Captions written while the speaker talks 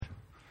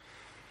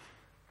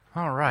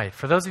All right.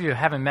 For those of you who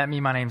haven't met me,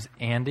 my name's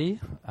Andy.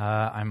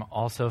 I'm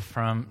also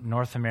from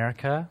North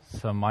America.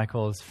 So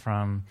Michael is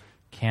from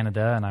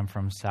Canada, and I'm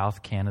from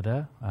South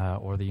Canada,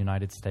 or the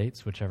United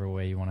States, whichever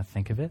way you want to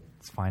think of it.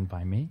 It's fine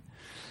by me.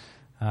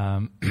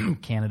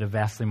 Canada,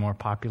 vastly more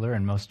popular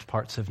in most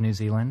parts of New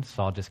Zealand,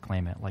 so I'll just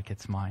claim it like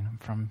it's mine. I'm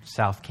from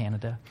South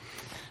Canada.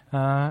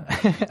 My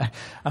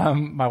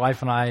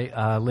wife and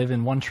I live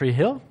in One Tree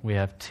Hill. We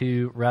have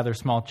two rather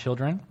small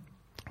children.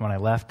 When I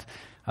left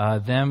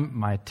them,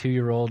 my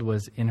 2-year-old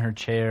was in her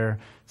chair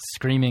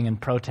screaming and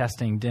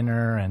protesting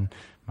dinner, and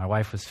my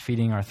wife was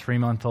feeding our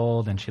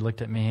 3-month-old, and she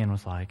looked at me and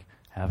was like,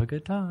 "Have a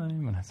good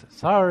time." And I said,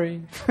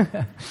 "Sorry."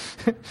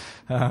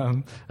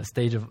 A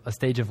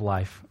stage of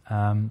life.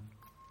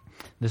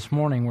 This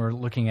morning we're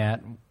looking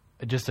at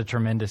just a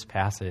tremendous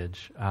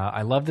passage.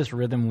 I love this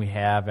rhythm we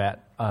have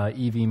at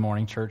EV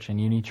Morning Church and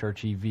Uni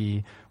Church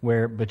EV,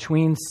 where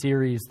between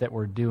series that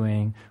we're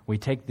doing, we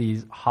take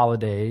these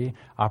holiday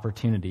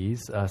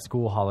opportunities,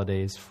 school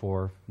holidays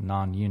for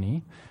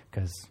non-uni,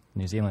 because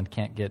New Zealand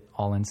can't get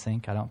all in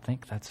sync, I don't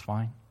think. That's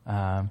fine.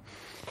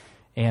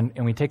 And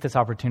we take this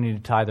opportunity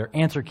to either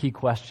answer key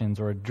questions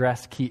or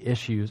address key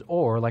issues,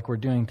 or, like we're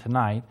doing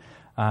tonight,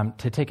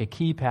 to take a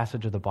key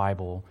passage of the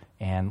Bible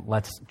and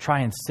let's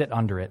try and sit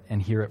under it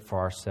and hear it for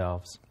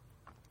ourselves.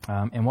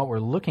 And what we're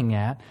looking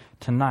at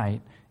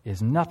tonight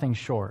is nothing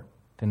short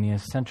than the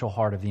essential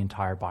heart of the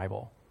entire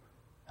Bible.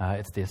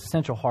 It's the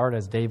essential heart,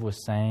 as Dave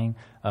was saying,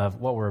 of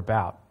what we're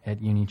about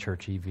at Uni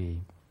Church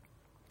EV.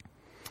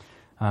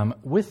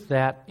 With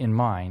that in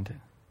mind,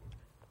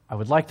 I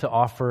would like to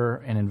offer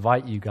and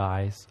invite you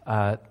guys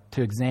to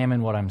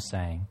examine what I'm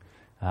saying.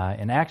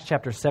 In Acts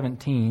chapter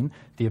 17,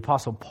 the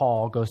Apostle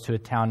Paul goes to a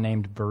town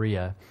named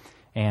Berea,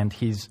 and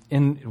he's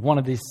in one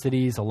of these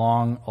cities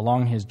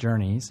along his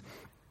journeys,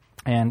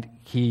 and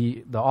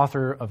the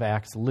author of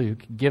Acts,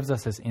 Luke, gives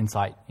us this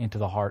insight into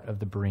the heart of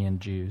the Berean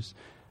Jews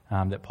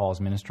that Paul is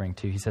ministering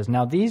to. He says,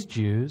 "Now these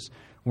Jews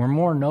were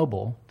more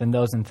noble than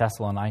those in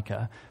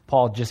Thessalonica."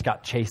 Paul just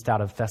got chased out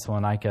of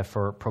Thessalonica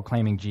for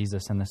proclaiming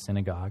Jesus in the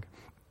synagogue.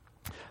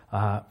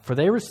 "For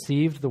they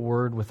received the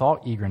word with all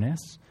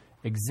eagerness,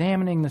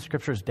 examining the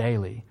Scriptures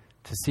daily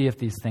to see if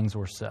these things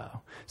were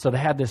so." So they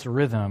had this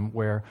rhythm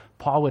where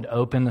Paul would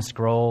open the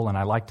scroll, and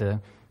I like to,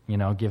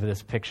 give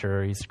this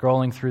picture. He's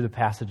scrolling through the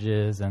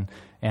passages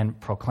and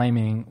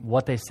proclaiming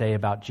what they say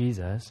about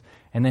Jesus,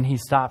 and then he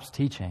stops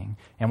teaching.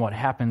 And what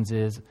happens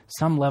is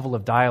some level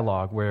of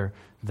dialogue where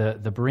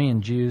the Berean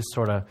Jews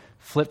sort of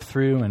flip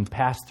through and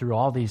pass through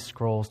all these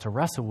scrolls to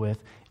wrestle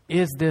with,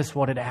 is this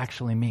what it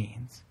actually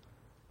means?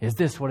 Is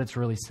this what it's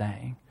really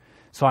saying?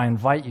 So I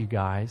invite you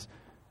guys,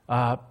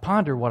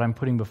 ponder what I'm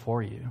putting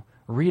before you.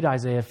 Read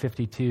Isaiah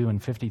 52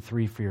 and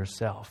 53 for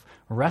yourself.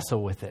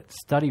 Wrestle with it,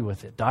 study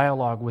with it,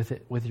 dialogue with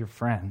it with your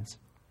friends,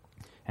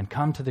 and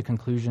come to the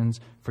conclusions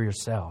for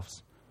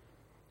yourselves.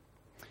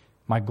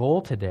 My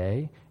goal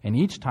today, and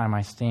each time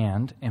I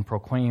stand and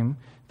proclaim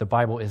the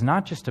Bible, is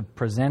not just to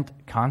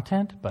present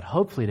content, but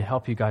hopefully to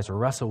help you guys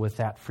wrestle with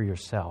that for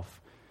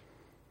yourself.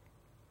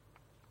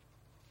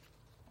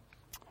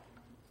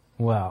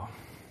 Well,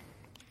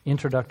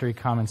 introductory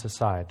comments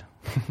aside,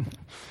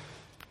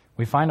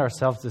 we find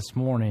ourselves this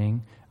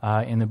morning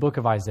in the book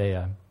of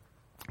Isaiah.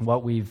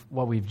 What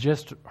we've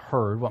just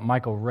heard, what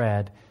Michael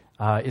read,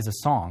 is a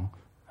song.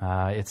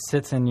 It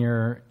sits in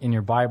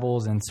your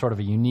Bibles in sort of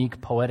a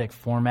unique poetic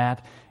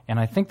format, and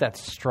I think that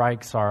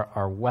strikes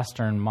our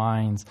Western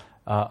minds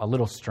a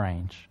little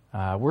strange.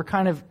 We're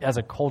kind of, as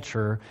a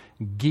culture,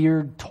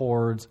 geared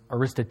towards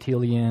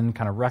Aristotelian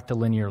kind of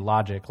rectilinear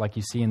logic, like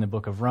you see in the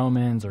book of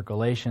Romans or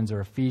Galatians or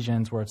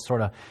Ephesians, where it's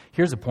sort of,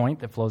 here's a point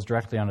that flows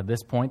directly onto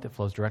this point, that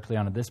flows directly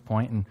onto this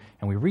point, and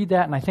we read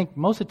that, and I think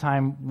most of the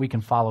time we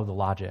can follow the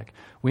logic.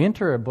 We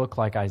enter a book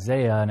like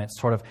Isaiah, and it's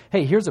sort of,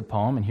 hey, here's a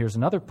poem, and here's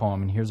another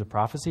poem, and here's a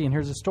prophecy, and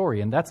here's a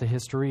story, and that's a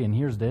history, and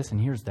here's this,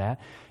 and here's that,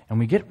 and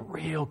we get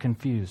real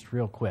confused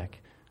real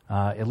quick.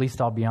 At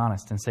least I'll be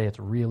honest and say it's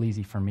real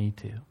easy for me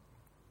to.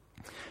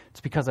 It's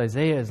because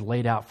Isaiah is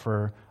laid out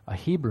for a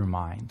Hebrew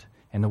mind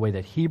and the way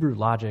that Hebrew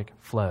logic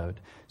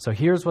flowed. So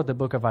here's what the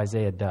book of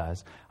Isaiah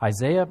does.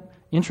 Isaiah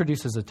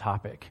introduces a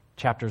topic,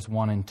 chapters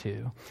 1 and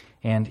 2,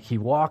 and he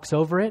walks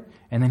over it,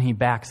 and then he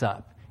backs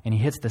up, and he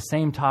hits the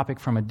same topic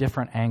from a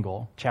different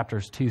angle,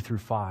 chapters 2 through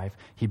 5.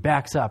 He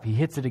backs up, he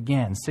hits it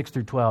again, 6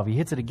 through 12. He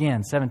hits it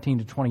again, 17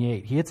 to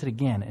 28. He hits it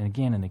again and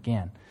again and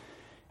again.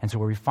 And so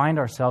where we find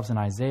ourselves in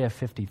Isaiah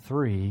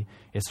 53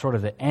 is sort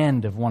of the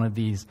end of one of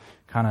these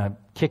kind of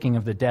kicking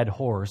of the dead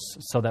horse,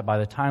 so that by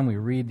the time we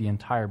read the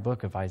entire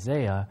book of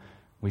Isaiah,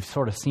 we've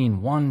sort of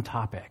seen one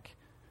topic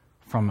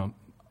from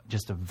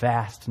just a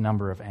vast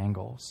number of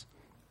angles.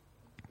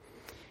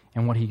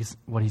 And what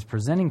he's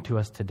presenting to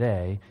us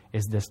today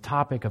is this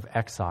topic of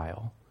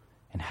exile.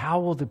 And how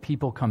will the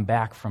people come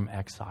back from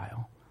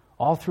exile?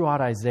 All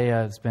throughout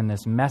Isaiah, it's been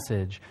this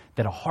message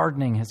that a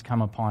hardening has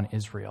come upon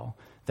Israel,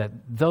 that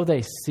though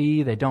they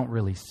see, they don't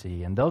really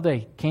see. And though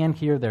they can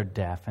hear, they're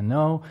deaf. And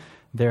though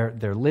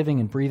they're living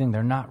and breathing,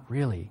 they're not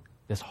really.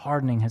 This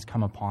hardening has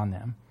come upon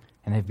them,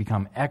 and they've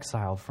become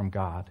exiled from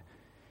God.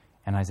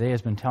 And Isaiah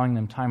has been telling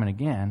them time and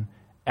again,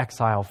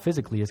 exile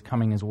physically is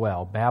coming as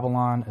well.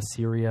 Babylon,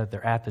 Assyria,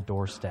 they're at the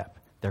doorstep.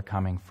 They're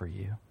coming for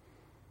you.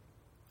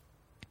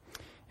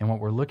 And what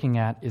we're looking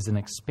at is an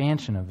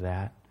expansion of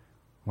that,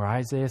 where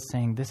Isaiah is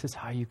saying, this is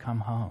how you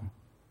come home.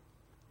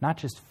 Not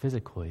just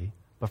physically,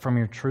 but from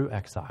your true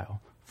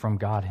exile, from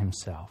God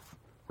himself,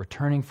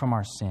 returning from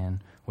our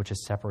sin, which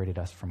has separated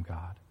us from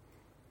God.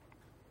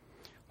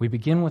 We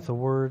begin with the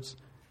words,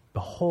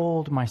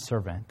 behold my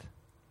servant.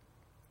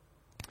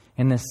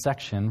 In this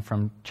section,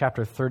 from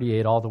chapter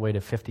 38 all the way to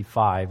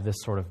 55,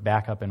 this sort of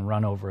backup and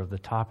run over of the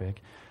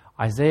topic,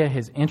 Isaiah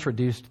has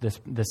introduced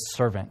this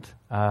servant.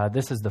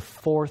 This is the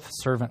fourth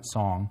servant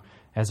song,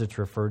 as it's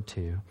referred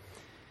to.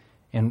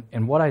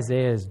 And what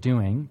Isaiah is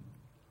doing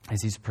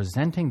is he's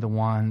presenting the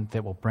one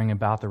that will bring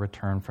about the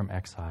return from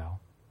exile.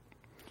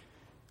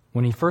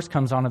 When he first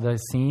comes onto the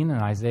scene in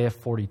Isaiah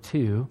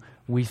 42,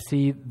 we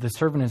see the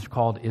servant is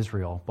called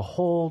Israel.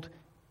 Behold,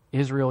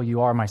 Israel,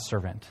 you are my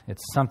servant.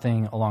 It's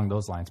something along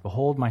those lines.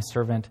 Behold, my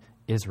servant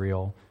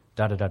Israel,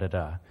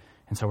 da-da-da-da-da.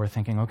 And so we're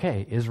thinking,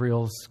 okay,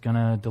 Israel's going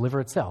to deliver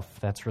itself.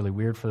 That's really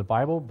weird for the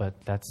Bible, but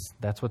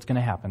that's what's going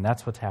to happen.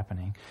 That's what's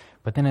happening.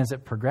 But then as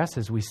it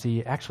progresses, we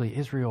see actually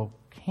Israel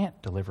can't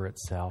deliver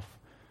itself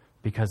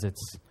because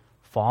it's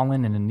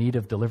fallen and in need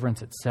of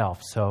deliverance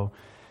itself. So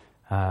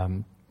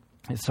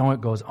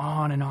it goes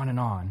on and on and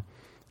on.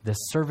 This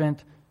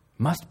servant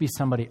must be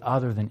somebody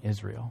other than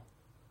Israel.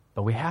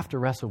 But we have to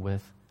wrestle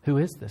with, who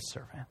is this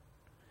servant?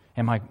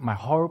 And my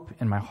hope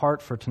and my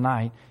heart for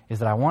tonight is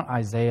that I want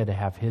Isaiah to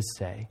have his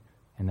say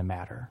in the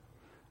matter.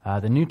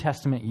 The New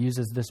Testament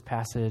uses this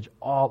passage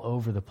all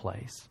over the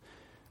place.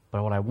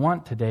 But what I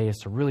want today is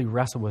to really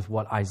wrestle with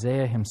what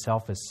Isaiah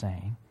himself is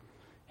saying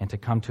and to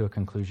come to a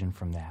conclusion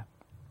from that.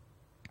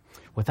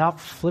 Without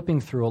flipping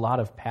through a lot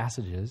of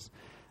passages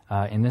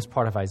in this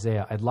part of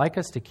Isaiah, I'd like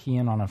us to key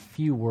in on a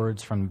few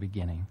words from the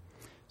beginning.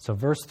 So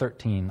verse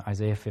 13,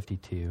 Isaiah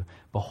 52,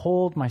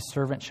 behold, my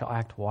servant shall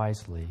act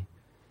wisely.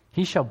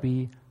 He shall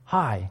be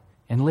high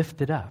and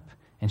lifted up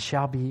and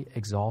shall be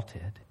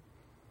exalted.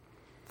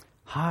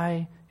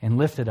 High and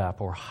lifted up,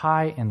 or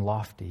high and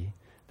lofty.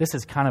 This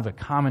is kind of a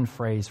common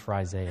phrase for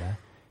Isaiah,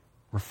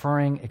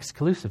 referring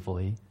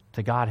exclusively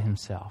to God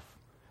himself.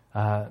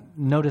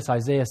 Notice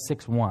Isaiah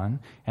 6:1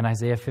 and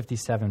Isaiah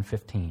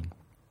 57:15.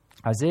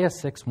 Isaiah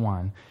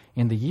 6:1,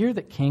 in the year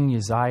that King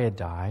Uzziah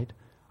died,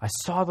 I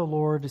saw the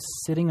Lord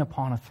sitting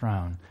upon a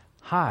throne,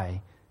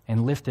 high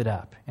and lifted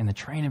up, and the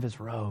train of his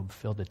robe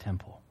filled the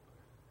temple.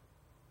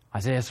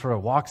 Isaiah sort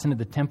of walks into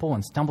the temple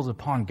and stumbles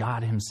upon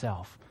God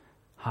himself,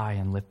 high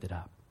and lifted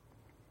up.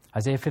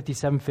 Isaiah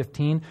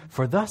 57:15,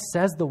 for thus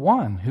says the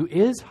one who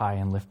is high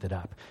and lifted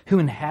up, who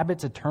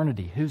inhabits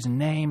eternity, whose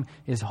name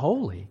is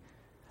holy.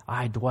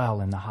 I dwell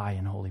in the high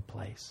and holy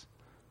place.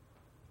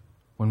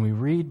 When we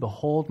read,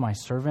 behold, my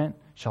servant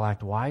shall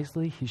act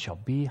wisely, he shall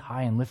be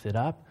high and lifted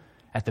up,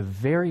 at the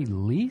very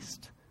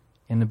least,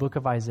 in the book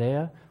of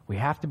Isaiah, we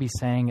have to be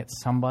saying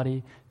it's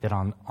somebody that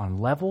on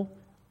level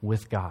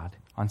with God,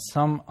 on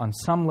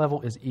some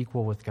level is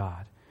equal with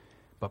God.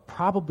 But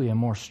probably a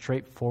more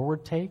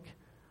straightforward take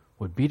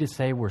would be to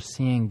say we're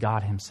seeing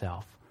God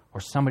himself,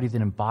 or somebody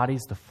that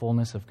embodies the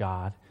fullness of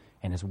God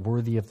and is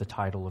worthy of the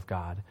title of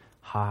God,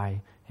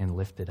 high and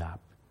lifted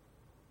up.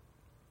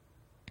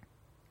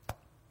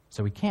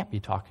 So we can't be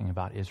talking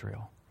about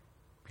Israel,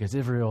 because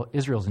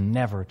Israel's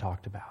never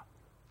talked about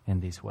in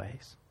these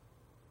ways.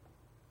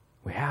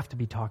 We have to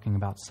be talking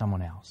about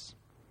someone else.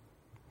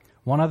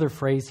 One other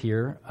phrase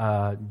here,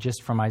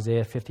 just from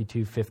Isaiah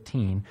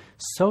 52:15,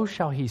 so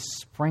shall he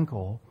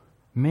sprinkle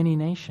many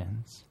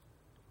nations.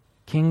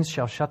 Kings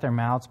shall shut their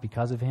mouths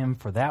because of him,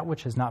 for that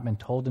which has not been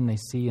told them they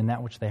see, and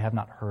that which they have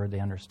not heard they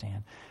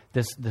understand.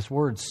 This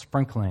word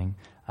sprinkling,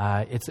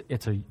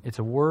 it's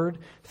a word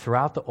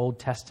throughout the Old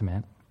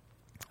Testament,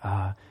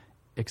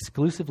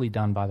 exclusively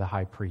done by the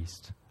high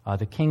priest.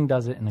 The king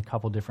does it in a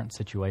couple different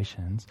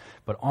situations,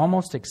 but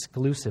almost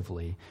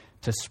exclusively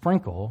to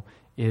sprinkle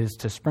is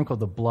to sprinkle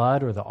the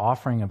blood or the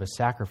offering of a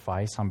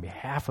sacrifice on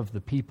behalf of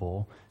the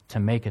people to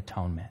make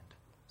atonement.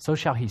 So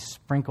shall he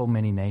sprinkle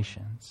many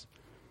nations.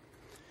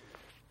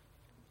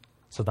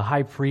 So the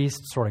high priest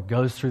sort of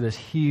goes through this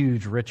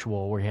huge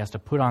ritual where he has to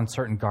put on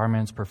certain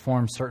garments,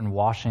 perform certain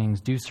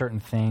washings, do certain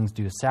things,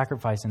 do a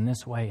sacrifice in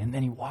this way, and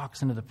then he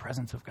walks into the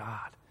presence of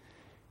God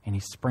and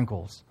he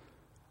sprinkles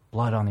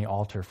blood on the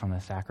altar from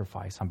the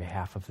sacrifice on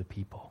behalf of the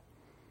people.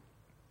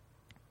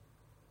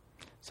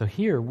 So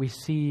here we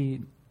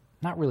see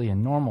not really a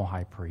normal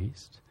high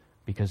priest,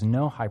 because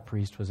no high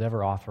priest was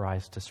ever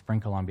authorized to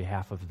sprinkle on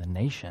behalf of the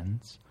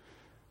nations.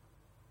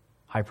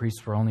 High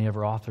priests were only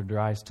ever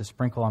authorized to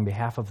sprinkle on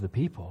behalf of the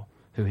people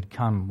who had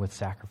come with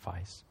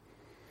sacrifice.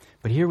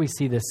 But here we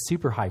see this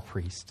super high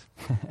priest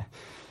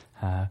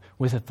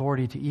with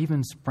authority to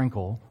even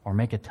sprinkle or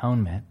make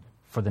atonement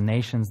for the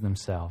nations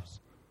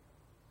themselves.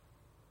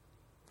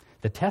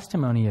 The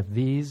testimony of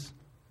these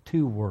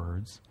two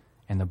words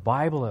and the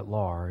Bible at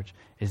large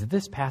is that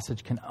this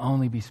passage can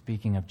only be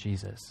speaking of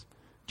Jesus.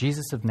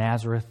 Jesus of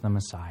Nazareth, the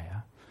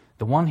Messiah,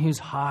 the one who's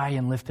high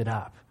and lifted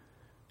up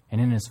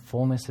and in his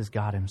fullness is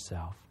God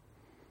himself.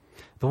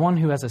 The one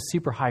who, as a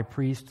super high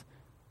priest,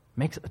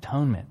 makes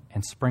atonement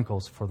and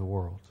sprinkles for the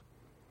world.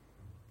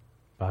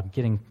 But I'm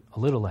getting a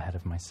little ahead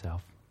of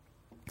myself.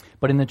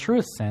 But in the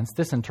truest sense,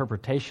 this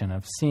interpretation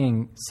of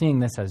seeing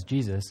this as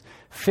Jesus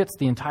fits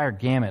the entire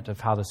gamut of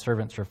how the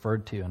servant's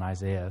referred to in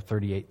Isaiah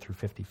 38 through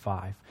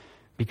 55.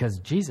 Because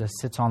Jesus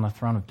sits on the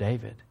throne of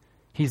David.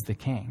 He's the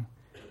king.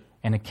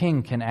 And a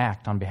king can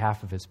act on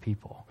behalf of his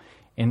people.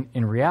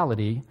 In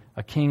reality,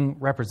 a king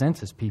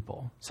represents his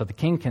people. So the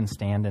king can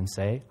stand and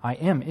say, I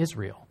am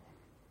Israel.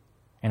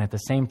 And at the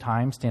same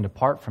time stand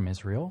apart from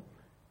Israel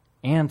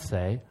and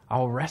say, I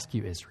will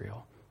rescue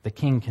Israel. The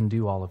king can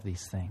do all of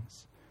these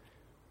things.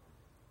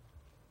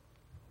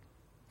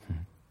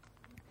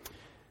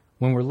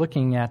 When we're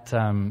looking at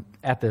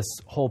this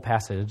whole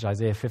passage,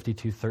 Isaiah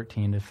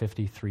 52:13 to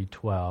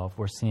 53:12,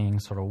 we're seeing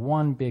sort of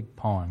one big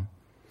poem.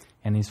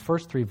 And these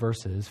first three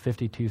verses,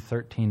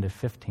 52:13 to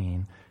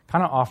 15,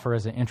 kind of offer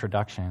as an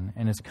introduction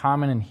and is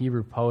common in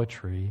Hebrew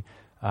poetry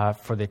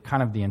for the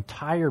kind of the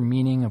entire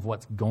meaning of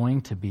what's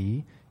going to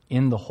be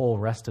in the whole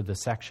rest of the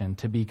section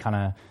to be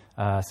kind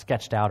of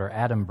sketched out or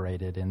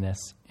adumbrated in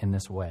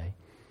this way.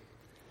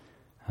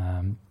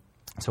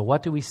 So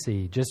what do we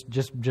see?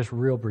 Just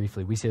real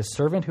briefly, we see a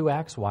servant who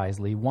acts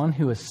wisely, one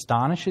who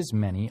astonishes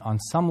many, on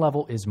some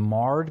level is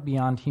marred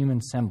beyond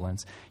human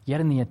semblance, yet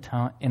in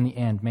the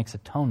end makes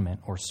atonement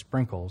or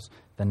sprinkles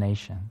the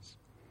nations.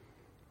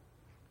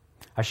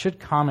 I should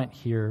comment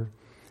here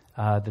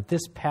that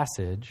this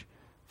passage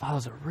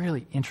follows a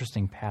really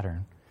interesting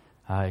pattern.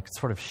 It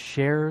sort of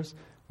shares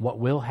what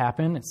will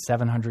happen at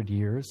 700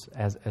 years,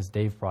 as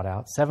Dave brought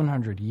out,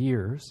 700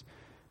 years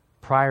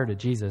prior to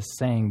Jesus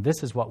saying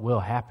this is what will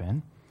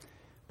happen.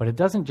 But it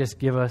doesn't just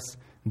give us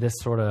this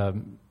sort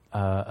of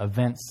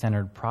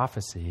event-centered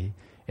prophecy.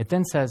 It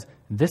then says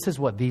this is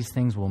what these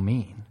things will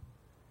mean.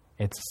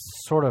 It's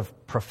sort of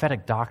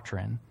prophetic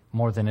doctrine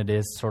more than it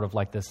is sort of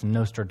like this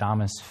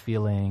Nostradamus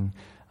feeling,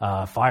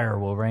 fire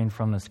will rain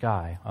from the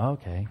sky.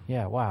 Okay,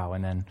 yeah, wow.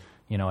 And then,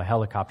 a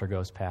helicopter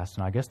goes past,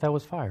 and I guess that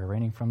was fire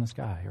raining from the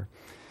sky. Or,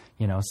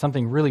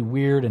 something really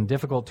weird and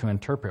difficult to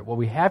interpret. What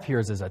we have here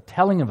is a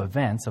telling of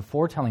events, a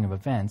foretelling of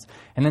events,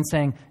 and then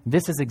saying,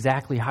 this is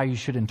exactly how you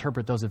should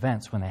interpret those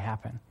events when they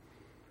happen.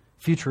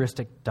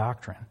 Futuristic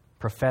doctrine,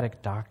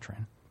 prophetic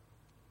doctrine.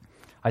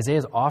 Isaiah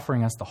is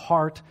offering us the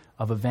heart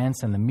of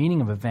events and the meaning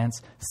of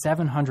events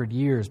 700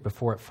 years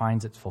before it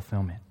finds its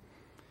fulfillment,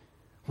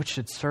 which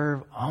should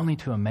serve only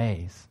to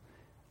amaze,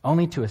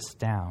 only to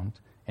astound,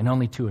 and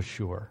only to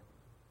assure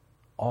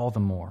all the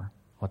more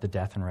what the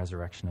death and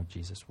resurrection of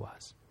Jesus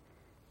was.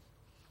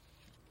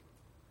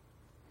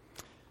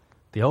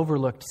 The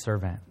overlooked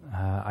servant,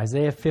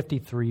 Isaiah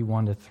 53,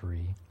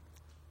 1-3.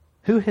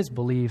 Who has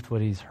believed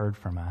what he's heard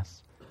from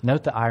us?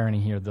 Note the irony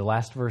here. The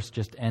last verse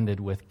just ended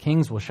with,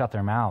 kings will shut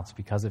their mouths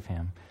because of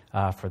him.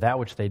 For that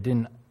which they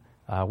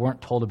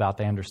weren't told about,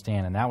 they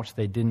understand, and that which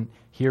they didn't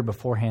hear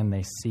beforehand,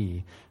 they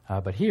see.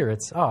 But here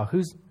it's,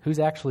 who's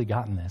actually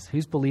gotten this?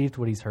 Who's believed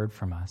what he's heard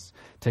from us?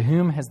 To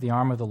whom has the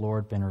arm of the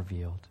Lord been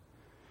revealed?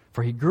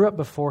 For he grew up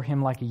before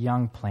him like a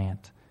young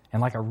plant,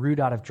 and like a root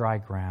out of dry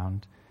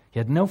ground. He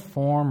had no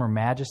form or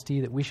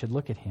majesty that we should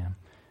look at him,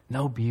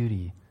 no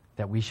beauty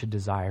that we should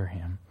desire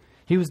him.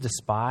 He was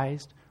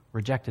despised,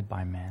 rejected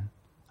by men,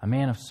 a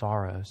man of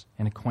sorrows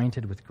and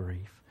acquainted with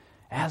grief,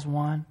 as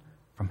one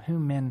from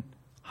whom men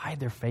hide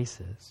their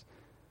faces.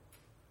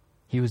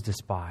 He was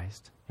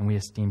despised, and we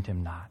esteemed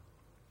him not.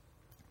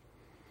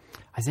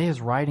 Isaiah is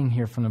writing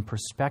here from the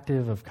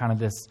perspective of kind of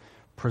this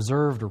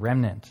preserved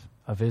remnant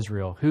of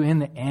Israel, who in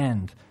the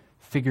end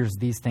figures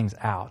these things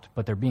out,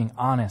 but they're being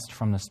honest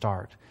from the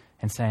start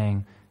and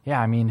saying,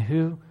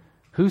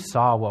 who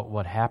saw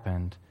what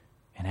happened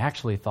and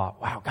actually thought,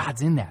 wow,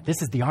 God's in that.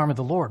 This is the arm of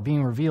the Lord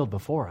being revealed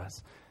before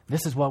us.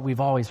 This is what we've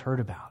always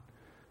heard about.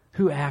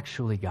 Who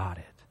actually got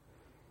it?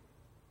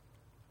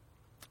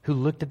 Who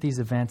looked at these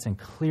events and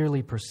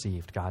clearly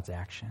perceived God's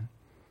action?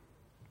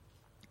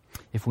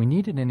 If we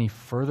needed any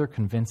further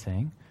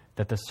convincing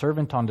that the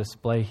servant on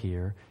display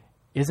here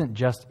isn't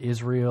just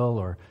Israel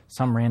or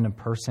some random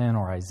person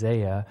or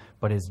Isaiah,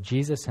 but is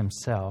Jesus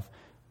himself,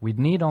 we'd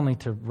need only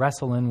to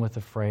wrestle in with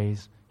the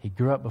phrase, he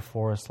grew up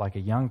before us like a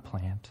young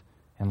plant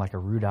and like a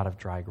root out of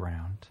dry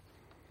ground.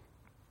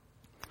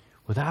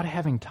 Without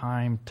having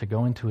time to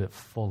go into it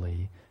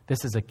fully,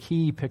 this is a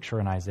key picture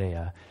in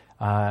Isaiah.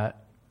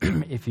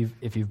 If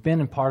you've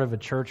been in part of a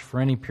church for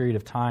any period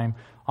of time,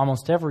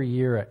 almost every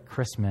year at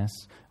Christmas,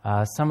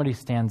 somebody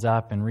stands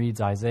up and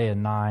reads Isaiah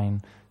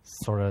 9,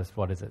 sort of,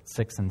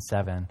 6 and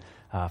 7.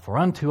 For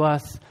unto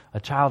us a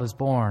child is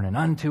born, and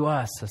unto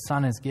us a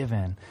son is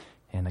given,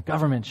 and the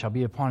government shall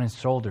be upon his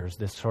shoulders,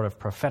 this sort of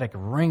prophetic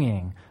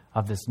ringing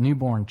of this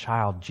newborn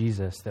child,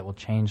 Jesus, that will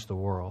change the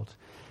world.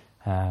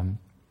 And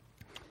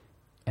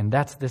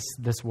that's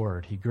this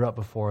word. He grew up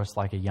before us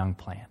like a young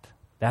plant.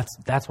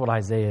 That's what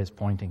Isaiah is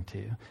pointing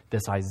to.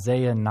 This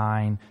Isaiah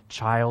 9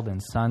 child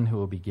and son who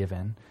will be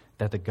given,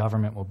 that the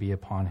government will be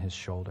upon his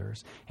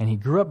shoulders. And he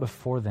grew up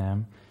before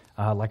them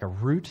like a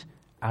root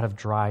out of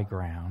dry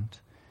ground.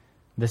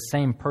 this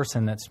same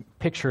person that's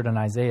pictured in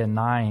Isaiah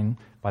 9,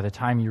 by the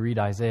time you read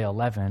Isaiah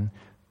 11,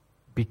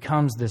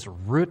 becomes this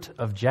root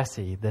of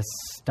Jesse, this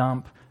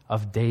stump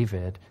of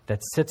David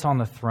that sits on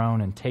the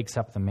throne and takes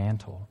up the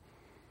mantle.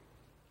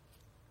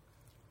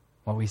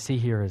 What we see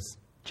here is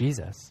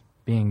Jesus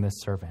being this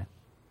servant.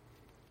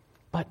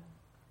 But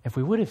if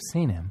we would have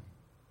seen him,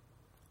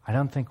 I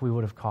don't think we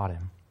would have caught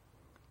him,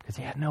 because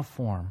he had no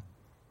form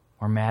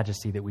or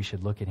majesty that we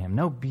should look at him,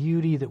 no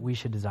beauty that we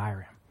should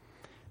desire him.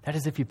 That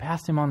is, if you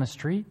passed him on the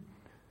street,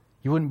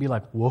 you wouldn't be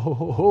like,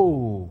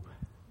 whoa,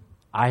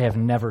 I have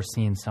never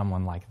seen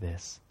someone like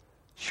this.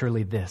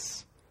 Surely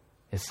this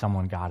is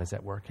someone God is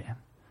at work in.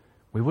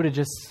 We would have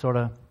just sort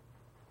of,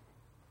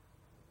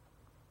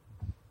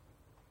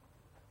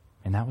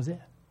 and that was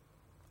it.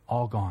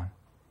 All gone.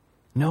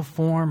 No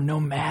form, no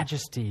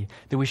majesty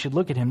that we should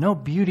look at him, no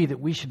beauty that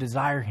we should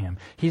desire him.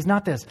 He's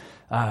not this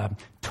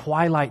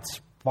twilight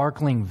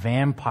sparkling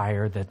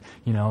vampire that,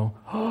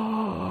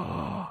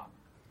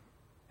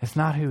 it's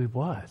not who he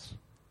was.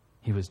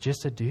 He was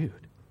just a dude.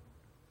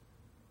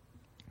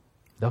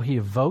 Though he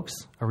evokes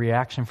a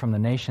reaction from the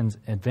nations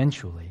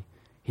eventually,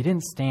 he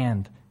didn't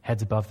stand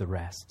heads above the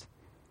rest.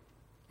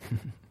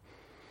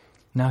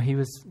 No, he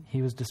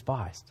was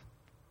despised.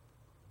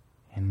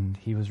 And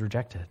he was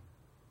rejected.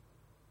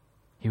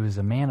 He was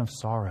a man of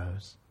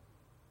sorrows,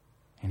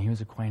 and he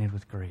was acquainted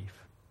with grief.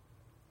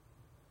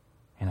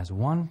 And as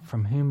one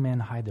from whom men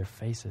hide their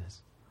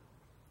faces,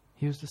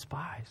 he was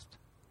despised,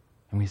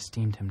 and we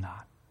esteemed him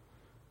not.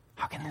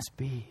 How can this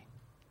be?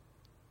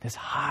 This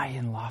high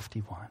and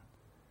lofty one,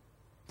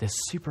 this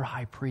super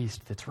high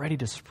priest that's ready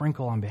to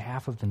sprinkle on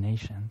behalf of the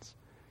nations.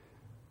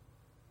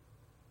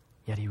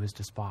 Yet he was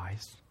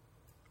despised,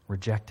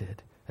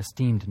 rejected,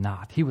 esteemed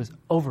not. He was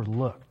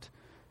overlooked,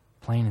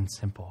 plain and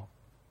simple.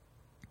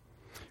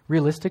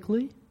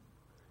 Realistically,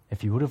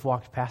 if you would have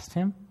walked past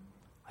him,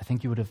 I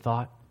think you would have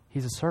thought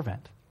he's a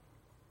servant,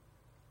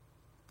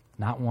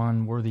 not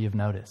one worthy of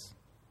notice.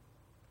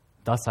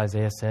 Thus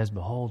Isaiah says,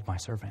 "Behold, my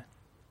servant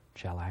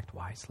shall act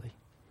wisely."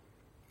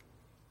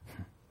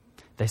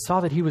 They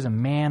saw that he was a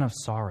man of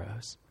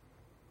sorrows,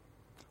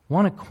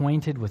 one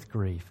acquainted with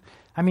grief.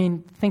 I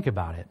mean, think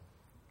about it.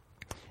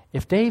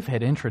 If Dave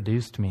had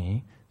introduced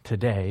me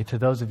today to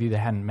those of you that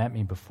hadn't met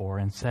me before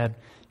and said,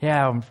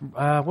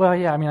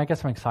 I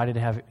guess I'm excited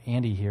to have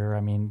Andy here. I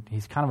mean,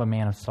 he's kind of a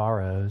man of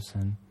sorrows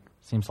and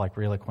seems like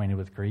real acquainted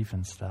with grief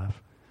and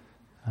stuff.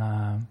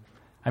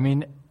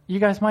 You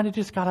guys might have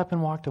just got up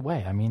and walked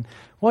away. I mean,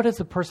 what does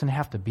a person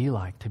have to be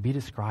like to be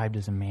described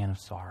as a man of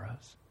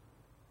sorrows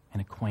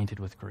and acquainted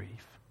with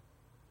grief?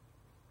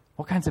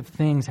 What kinds of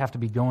things have to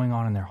be going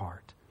on in their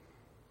heart?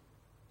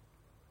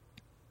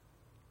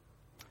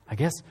 I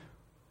guess,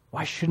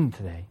 why shouldn't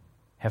they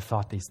have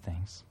thought these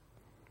things?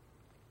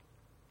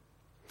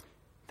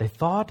 They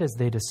thought as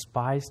they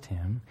despised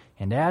him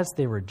and as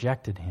they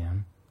rejected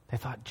him, they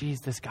thought,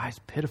 geez, this guy's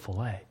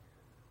pitiful, eh?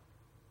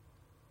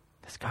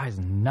 This guy's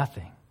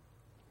nothing.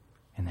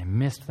 And they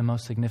missed the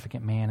most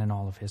significant man in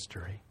all of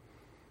history.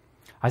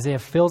 Isaiah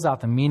fills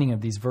out the meaning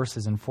of these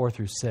verses in 4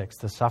 through 6,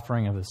 the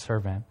suffering of the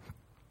servant.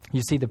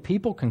 You see, the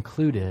people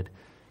concluded,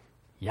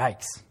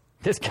 yikes,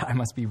 this guy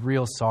must be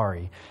real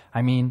sorry.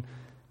 I mean,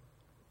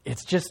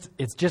 it's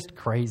just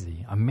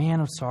crazy. A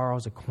man of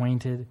sorrows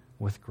acquainted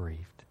with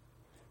grief.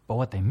 But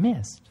what they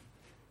missed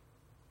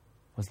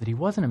was that he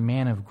wasn't a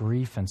man of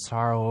grief and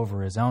sorrow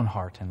over his own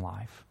heart and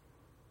life.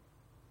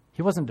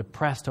 He wasn't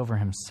depressed over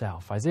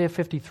himself. Isaiah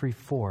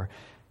 53:4,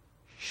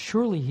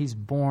 surely he's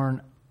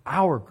borne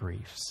our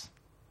griefs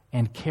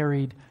and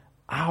carried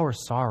our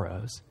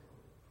sorrows.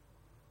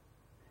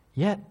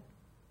 Yet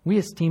we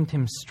esteemed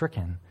him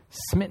stricken,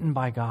 smitten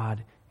by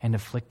God, and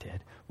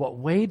afflicted. What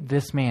weighed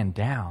this man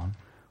down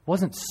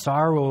wasn't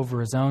sorrow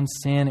over his own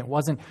sin. It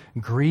wasn't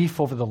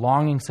grief over the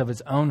longings of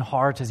his own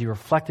heart as he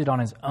reflected on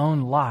his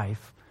own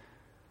life.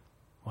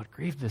 What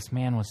grieved this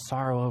man was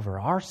sorrow over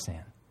our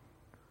sin.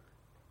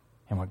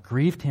 And what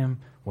grieved him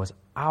was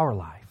our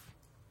life.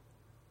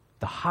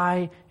 The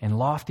high and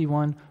lofty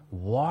one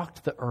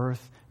walked the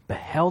earth,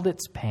 beheld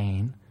its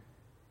pain,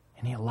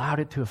 and he allowed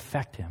it to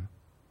affect him.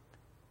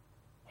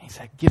 And he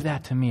said, give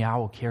that to me, I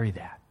will carry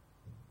that.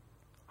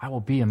 I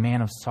will be a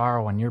man of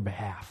sorrow on your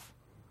behalf,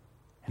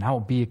 and I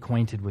will be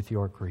acquainted with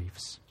your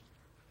griefs.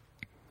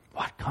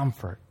 What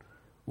comfort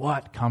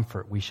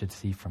we should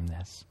see from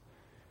this.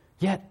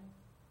 Yet,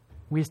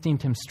 we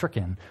esteemed him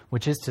stricken,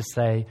 which is to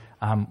say,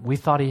 we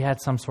thought he had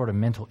some sort of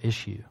mental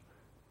issue,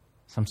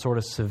 some sort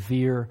of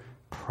severe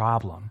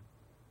problem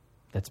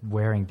that's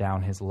wearing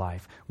down his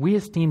life. We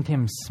esteemed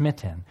him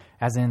smitten,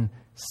 as in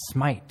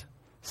smite.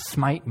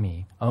 Smite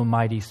me, O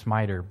mighty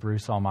smiter,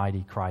 Bruce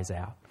Almighty cries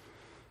out.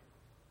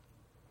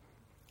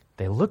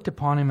 They looked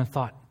upon him and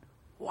thought,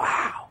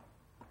 wow,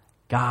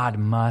 God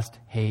must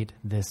hate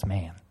this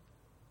man.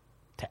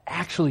 To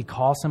actually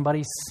call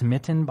somebody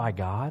smitten by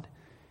God,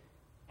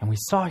 and we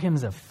saw him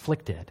as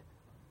afflicted.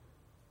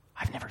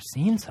 I've never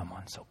seen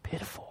someone so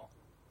pitiful,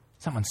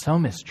 someone so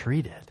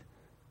mistreated.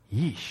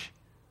 Yeesh.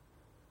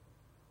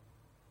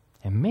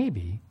 And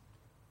maybe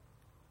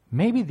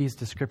maybe these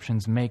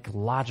descriptions make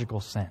logical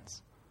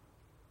sense.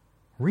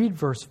 Read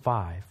verse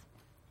 5.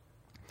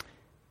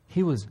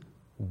 He was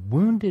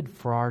wounded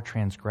for our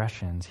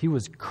transgressions. He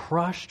was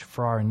crushed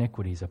for our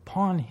iniquities.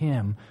 Upon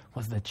him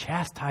was the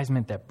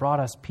chastisement that brought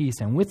us peace,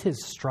 and with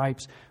his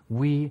stripes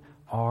we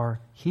are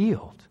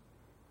healed.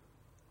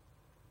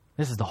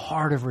 This is the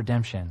heart of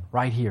redemption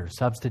right here,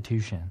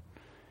 substitution.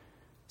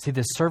 See,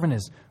 this servant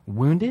is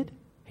wounded,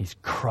 he's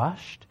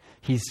crushed,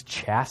 he's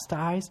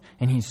chastised,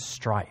 and he's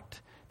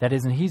striped. That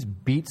is, and he's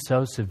beat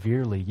so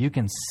severely you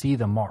can see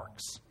the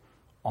marks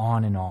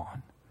on and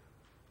on.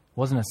 It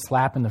wasn't a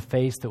slap in the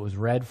face that was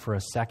red for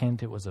a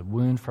second. It was a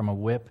wound from a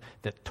whip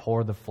that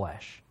tore the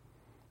flesh,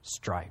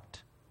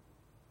 striped.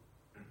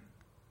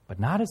 But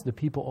not as the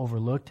people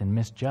overlooked and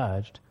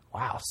misjudged,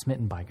 wow,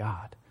 smitten by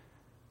God.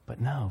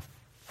 But no,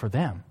 for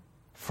them,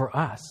 for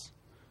us.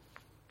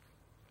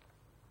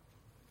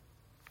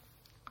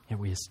 Yet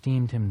we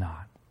esteemed him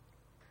not.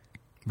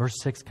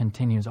 Verse 6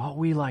 continues, all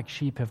we like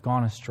sheep have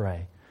gone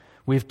astray.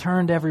 We've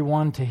turned every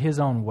one to his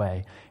own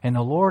way, and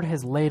the Lord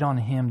has laid on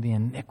him the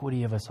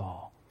iniquity of us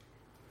all.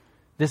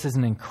 This is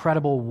an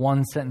incredible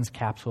one-sentence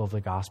capsule of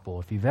the gospel.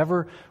 If you've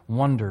ever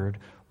wondered,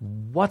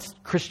 what's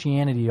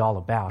Christianity all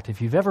about?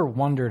 If you've ever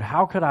wondered,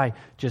 how could I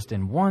just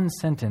in one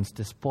sentence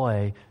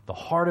display the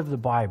heart of the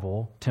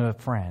Bible to a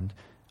friend,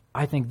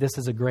 I think this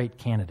is a great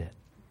candidate.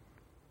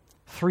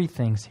 3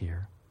 things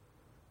here.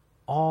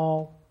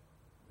 All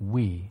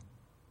we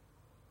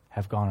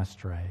have gone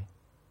astray.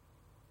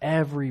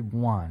 Every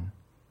one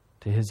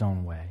to his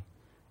own way.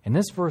 And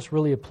this verse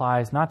really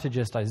applies not to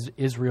just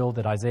Israel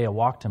that Isaiah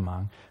walked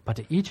among, but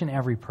to each and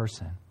every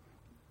person.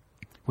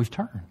 We've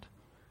turned,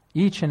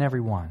 each and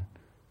every one,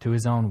 to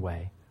his own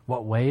way.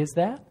 What way is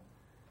that?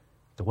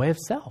 The way of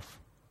self.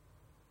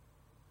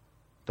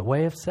 The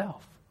way of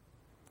self.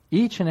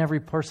 Each and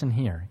every person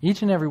here,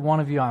 each and every one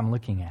of you I'm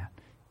looking at,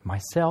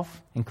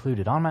 myself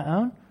included, on my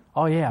own,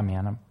 oh yeah,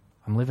 man,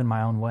 I'm living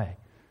my own way.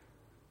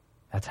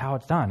 That's how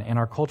it's done. And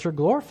our culture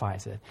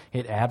glorifies it.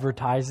 It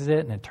advertises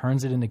it and it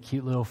turns it into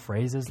cute little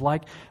phrases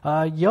like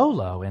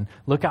YOLO and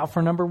look out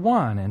for number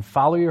 1 and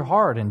follow your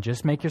heart and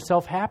just make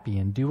yourself happy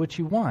and do what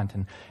you want.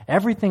 And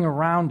everything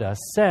around us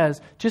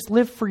says just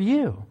live for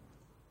you.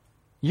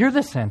 You're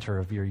the center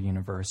of your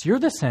universe. You're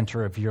the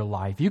center of your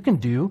life. You can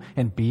do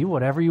and be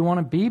whatever you want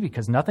to be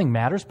because nothing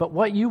matters but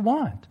what you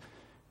want.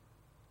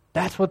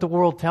 That's what the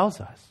world tells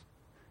us.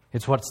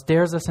 It's what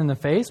stares us in the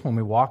face when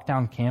we walk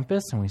down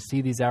campus and we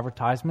see these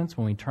advertisements,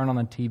 when we turn on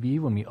the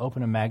TV, when we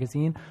open a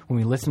magazine, when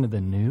we listen to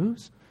the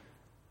news.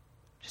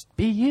 Just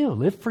be you.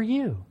 Live for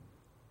you.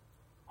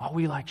 All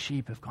we like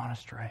sheep have gone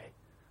astray.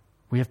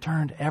 We have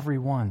turned every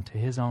one to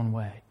his own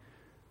way.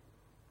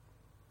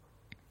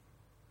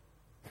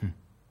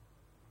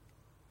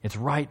 It's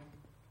right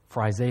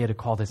for Isaiah to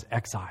call this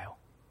exile.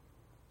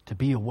 To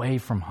be away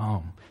from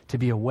home, to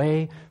be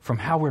away from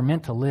how we're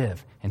meant to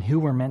live and who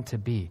we're meant to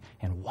be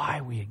and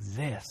why we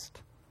exist.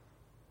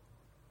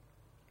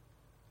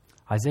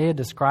 Isaiah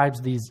describes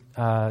these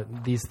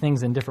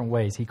things in different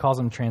ways. He calls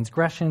them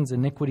transgressions,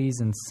 iniquities,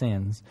 and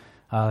sins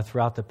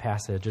throughout the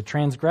passage. A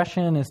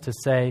transgression is to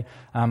say,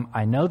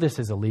 I know this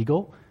is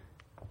illegal,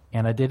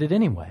 and I did it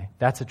anyway.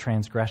 That's a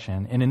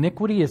transgression. And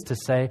iniquity is to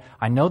say,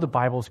 I know the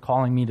Bible's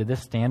calling me to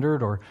this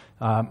standard, or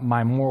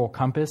my moral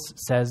compass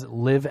says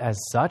live as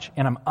such,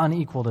 and I'm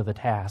unequal to the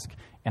task,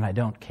 and I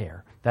don't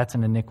care. That's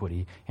an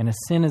iniquity. And a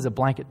sin is a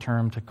blanket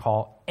term to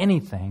call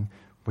anything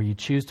where you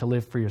choose to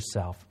live for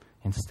yourself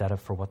instead of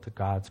for what the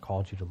God's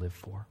called you to live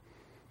for.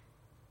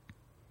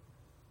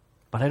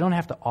 But I don't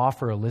have to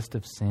offer a list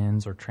of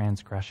sins or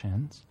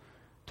transgressions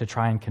to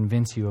try and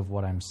convince you of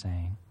what I'm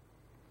saying.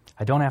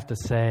 I don't have to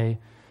say,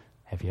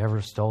 have you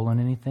ever stolen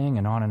anything?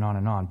 And on and on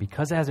and on.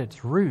 Because at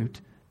its root,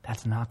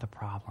 that's not the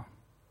problem.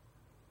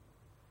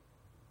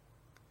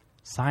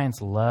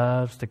 Science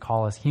loves to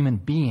call us human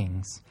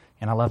beings.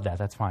 And I love that.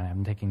 That's fine.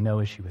 I'm taking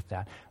no issue with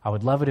that. I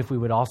would love it if we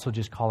would also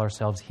just call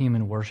ourselves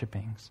human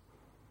worshipings.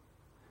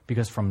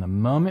 Because from the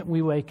moment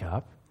we wake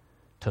up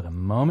to the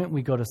moment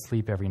we go to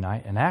sleep every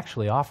night, and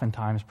actually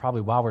oftentimes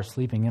probably while we're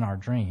sleeping in our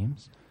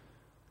dreams,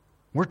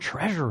 we're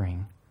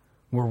treasuring,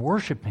 we're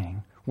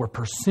worshiping, we're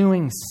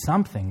pursuing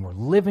something. We're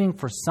living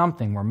for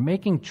something. We're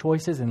making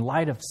choices in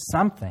light of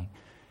something.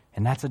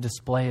 And that's a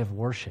display of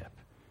worship.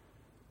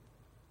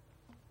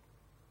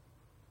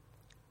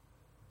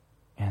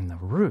 And the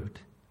root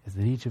is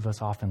that each of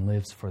us often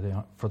lives for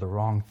the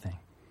wrong thing,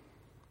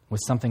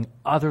 with something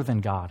other than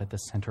God at the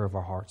center of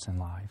our hearts and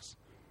lives.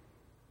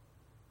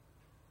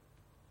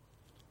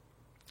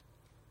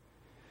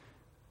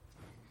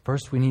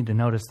 First, we need to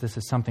notice this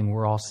is something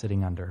we're all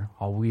sitting under.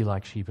 All we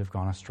like sheep have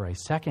gone astray.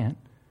 Second,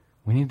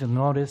 we need to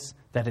notice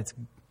that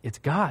it's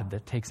God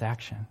that takes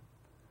action.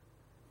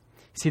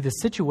 See, the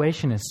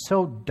situation is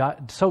so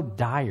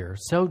dire,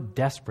 so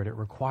desperate, it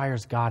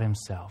requires God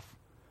himself.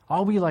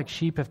 All we like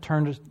sheep have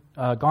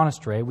gone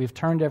astray. We've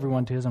turned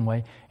everyone to his own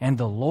way, and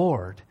the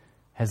Lord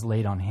has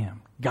laid on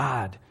him.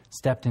 God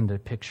stepped into the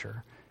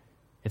picture.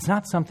 It's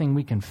not something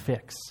we can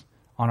fix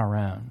on our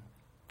own.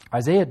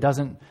 Isaiah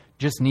doesn't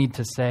just need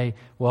to say,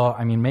 well,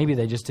 I mean, maybe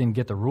they just didn't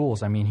get the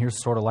rules. I mean,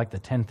 here's sort of like the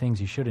 10 things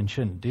you should and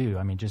shouldn't do.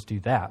 I mean, just do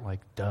that. Like,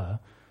 duh.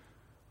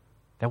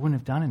 That wouldn't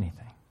have done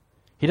anything.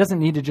 He doesn't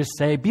need to just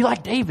say, be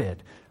like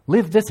David.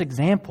 Live this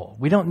example.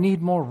 We don't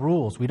need more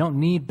rules. We don't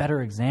need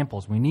better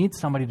examples. We need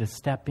somebody to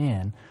step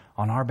in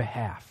on our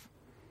behalf,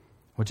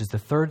 which is the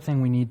third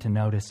thing we need to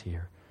notice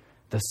here.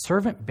 The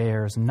servant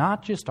bears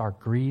not just our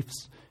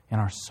griefs and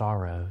our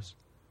sorrows,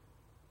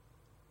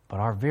 but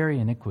our very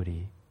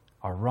iniquity,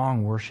 our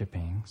wrong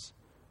worshipings,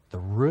 the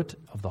root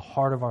of the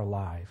heart of our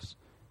lives,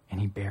 and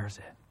he bears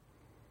it.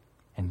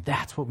 And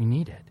that's what we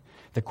needed.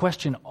 The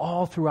question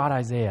all throughout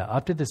Isaiah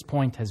up to this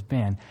point has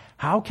been,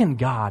 how can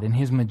God in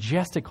his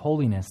majestic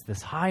holiness,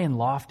 this high and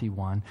lofty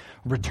one,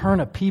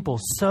 return a people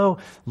so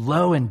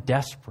low and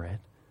desperate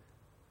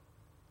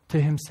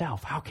to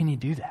himself? How can he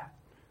do that?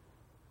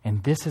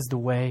 And this is the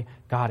way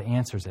God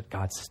answers it.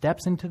 God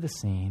steps into the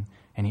scene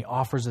and he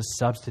offers a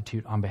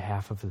substitute on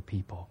behalf of the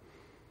people.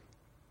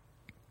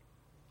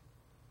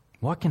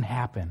 What can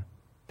happen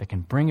that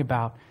can bring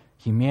about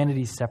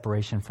humanity's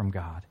separation from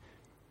God?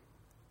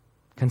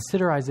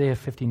 Consider Isaiah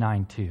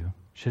 59:2.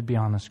 Should be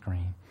on the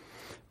screen.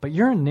 But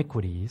your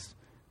iniquities,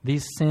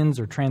 these sins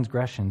or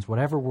transgressions,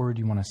 whatever word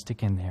you want to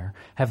stick in there,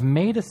 have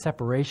made a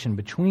separation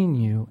between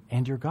you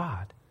and your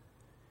God.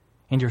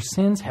 And your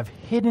sins have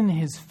hidden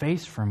his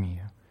face from you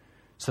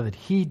so that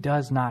he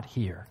does not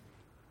hear.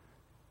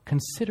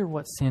 Consider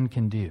what sin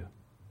can do.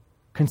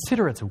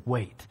 Consider its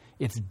weight,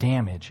 its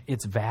damage,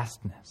 its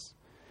vastness.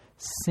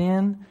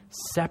 Sin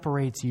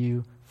separates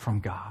you from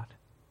God.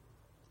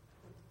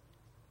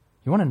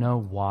 You want to know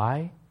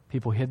why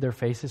people hid their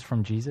faces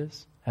from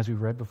Jesus, as we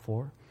read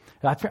before?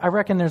 I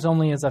reckon there's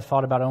only, as I've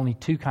thought about, only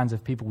two kinds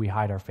of people we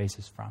hide our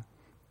faces from.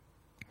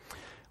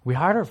 We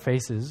hide our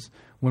faces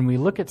when we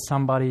look at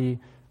somebody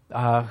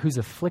whose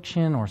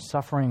affliction or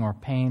suffering or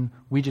pain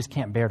we just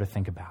can't bear to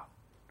think about,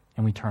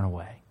 and we turn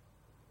away.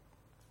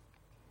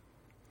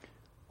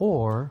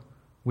 Or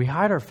we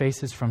hide our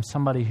faces from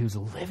somebody who's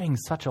living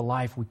such a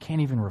life we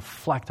can't even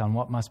reflect on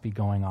what must be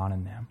going on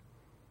in them.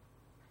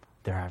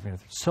 They're either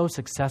so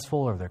successful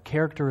or their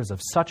character is of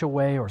such a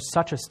way or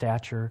such a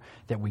stature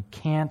that we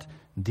can't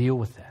deal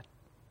with it.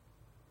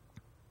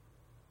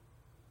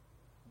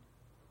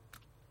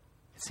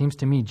 It seems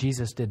to me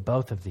Jesus did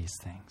both of these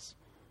things.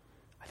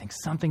 I think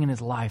something in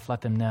his life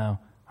let them know,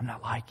 I'm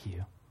not like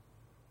you.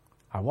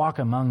 I walk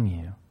among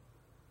you,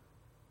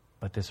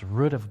 but this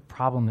root of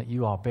problem that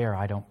you all bear,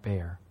 I don't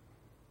bear,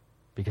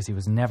 because he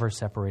was never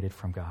separated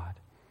from God.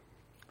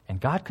 And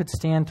God could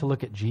stand to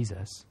look at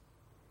Jesus,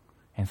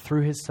 and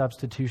through his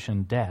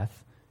substitution,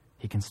 death,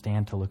 he can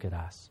stand to look at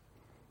us.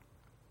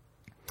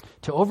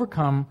 To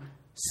overcome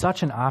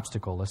such an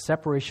obstacle, a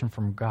separation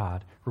from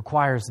God,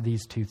 requires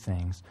these two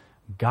things.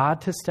 God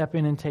to step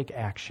in and take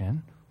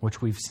action,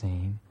 which we've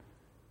seen,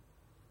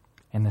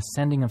 and the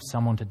sending of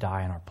someone to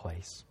die in our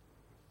place,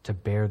 to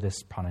bear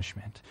this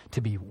punishment,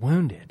 to be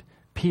wounded,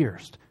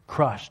 pierced,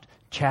 crushed,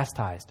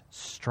 chastised,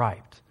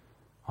 striped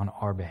on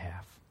our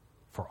behalf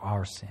for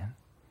our sin.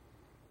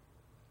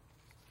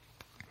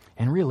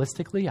 And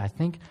realistically, I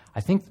think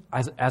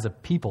as a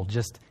people,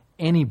 just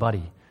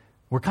anybody,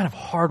 we're kind of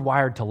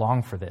hardwired to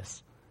long for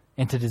this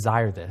and to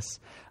desire this.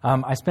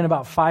 I spent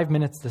about 5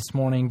 minutes this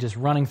morning just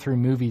running through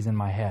movies in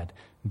my head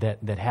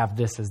that have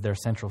this as their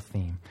central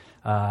theme.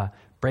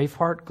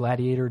 Braveheart,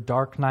 Gladiator,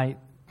 Dark Knight,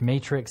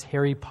 Matrix,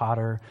 Harry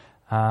Potter.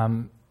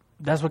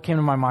 That's what came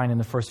to my mind in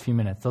the first few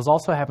minutes. Those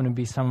also happen to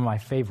be some of my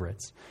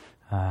favorites.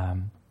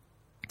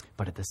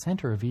 But at the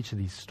center of each of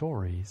these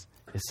stories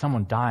is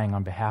someone dying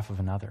on behalf of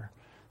another.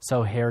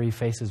 So Harry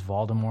faces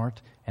Voldemort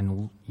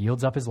and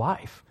yields up his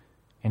life.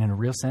 And in a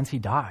real sense, he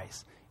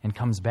dies and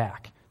comes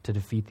back to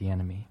defeat the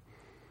enemy.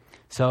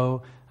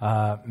 So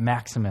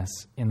Maximus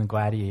in The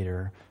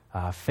Gladiator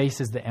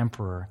faces the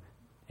emperor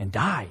and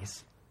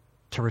dies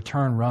to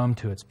return Rome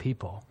to its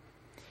people.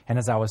 And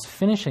as I was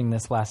finishing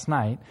this last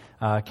night,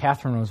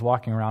 Catherine was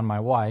walking around,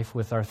 my wife,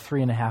 with our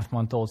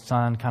 3.5-month-old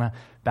son, kind of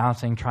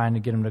bouncing, trying to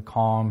get him to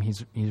calm.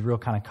 He's real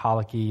kind of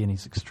colicky and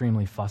he's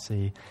extremely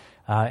fussy.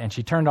 And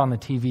she turned on the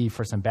TV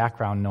for some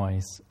background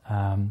noise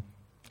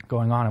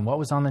going on. And what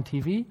was on the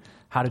TV?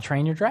 How to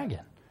Train Your Dragon.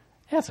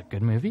 Yeah, it's a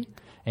good movie.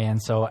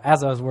 And so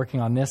as I was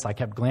working on this, I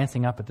kept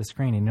glancing up at the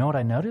screen. And you know what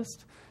I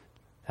noticed?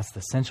 That's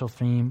the central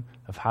theme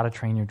of How to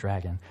Train Your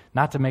Dragon.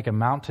 Not to make a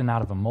mountain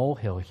out of a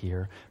molehill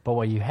here, but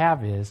what you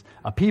have is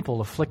a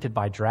people afflicted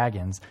by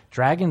dragons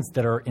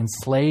that are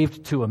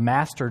enslaved to a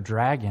master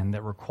dragon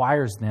that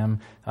requires them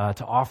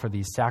to offer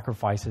these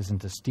sacrifices and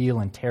to steal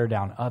and tear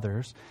down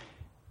others.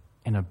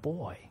 And a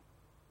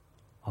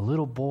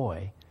little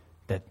boy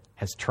that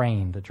has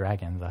trained the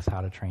dragon. That's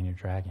How to Train Your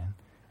Dragon.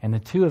 And the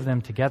two of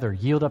them together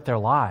yield up their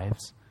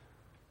lives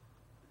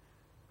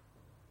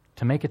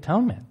to make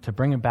atonement, to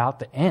bring about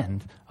the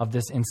end of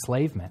this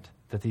enslavement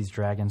that these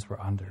dragons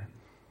were under.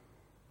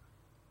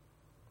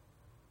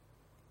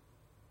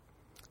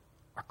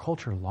 Our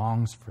culture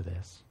longs for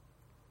this.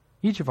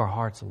 Each of our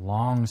hearts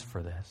longs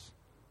for this.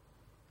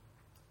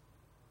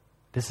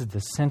 This is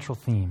the central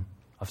theme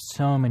of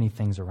so many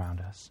things around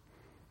us.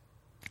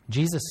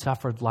 Jesus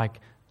suffered like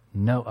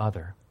no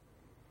other.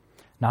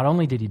 Not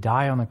only did he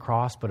die on the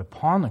cross, but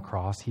upon the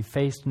cross, he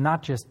faced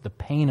not just the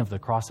pain of the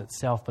cross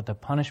itself, but the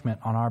punishment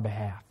on our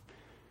behalf.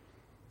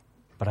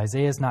 But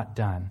Isaiah is not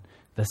done.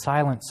 The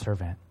silent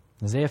servant,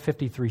 Isaiah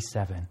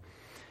 53:7,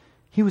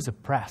 he was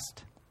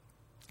oppressed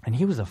and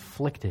he was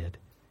afflicted,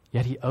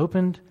 yet he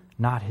opened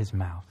not his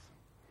mouth.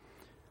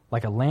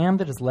 Like a lamb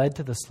that is led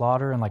to the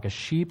slaughter, and like a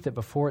sheep that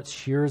before its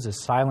shears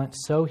is silent,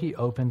 so he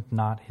opened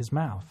not his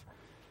mouth.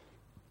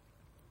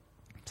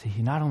 See,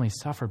 he not only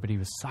suffered, but he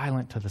was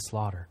silent to the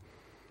slaughter.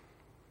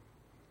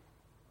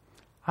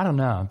 I don't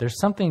know. There's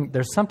something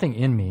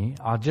in me.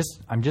 I'm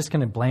just going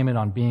to blame it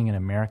on being an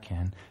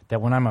American,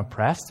 that when I'm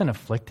oppressed and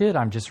afflicted,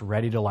 I'm just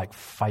ready to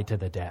fight to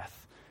the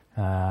death.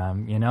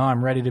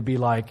 I'm ready to be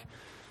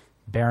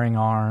bearing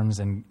arms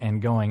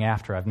and going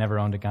after. I've never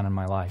owned a gun in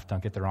my life.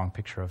 Don't get the wrong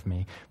picture of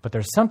me. But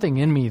there's something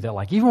in me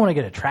that even when I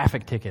get a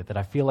traffic ticket that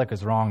I feel like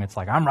is wrong, it's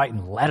I'm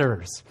writing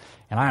letters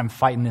and I'm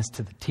fighting this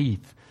to the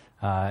teeth.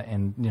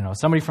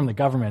 Somebody from the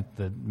government,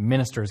 the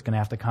minister is going to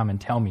have to come and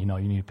tell me, no,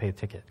 you need to pay the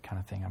ticket kind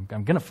of thing. I'm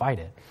going to fight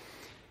it.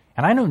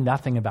 And I know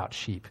nothing about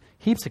sheep.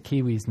 Heaps of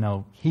Kiwis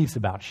know heaps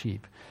about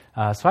sheep.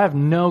 So I have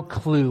no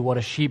clue what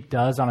a sheep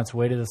does on its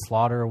way to the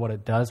slaughter or what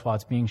it does while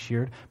it's being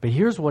sheared. But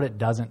here's what it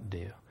doesn't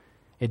do.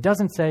 It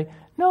doesn't say,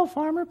 no,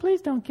 farmer,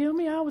 please don't kill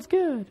me. I was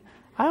good.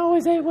 I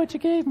always ate what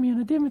you gave me and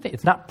I didn't think.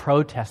 It's not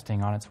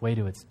protesting on its way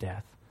to its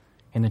death.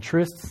 In the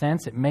truest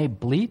sense, it may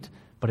bleat,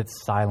 but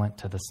it's silent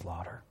to the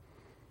slaughter.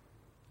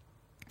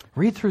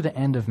 Read through the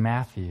end of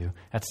Matthew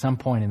at some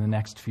point in the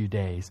next few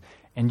days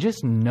and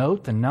just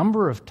note the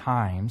number of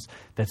times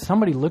that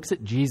somebody looks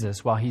at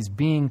Jesus while he's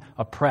being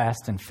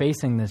oppressed and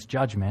facing this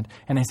judgment,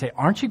 and they say,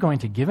 aren't you going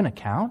to give an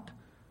account?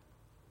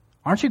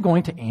 Aren't you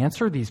going to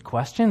answer these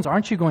questions?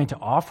 Aren't you going to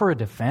offer a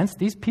defense?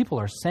 These people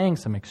are saying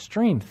some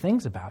extreme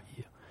things about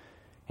you.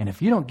 And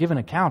if you don't give an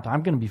account,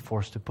 I'm going to be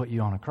forced to put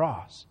you on a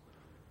cross.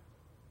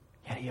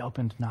 Yet he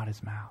opened not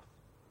his mouth,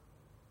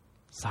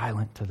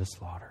 silent to the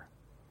slaughter.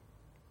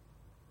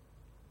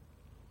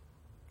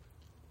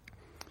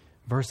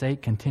 Verse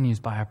 8 continues,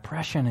 by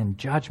oppression and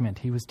judgment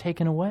he was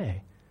taken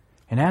away.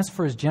 And as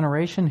for his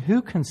generation,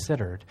 who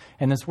considered?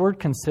 And this word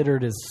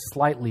considered is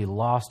slightly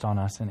lost on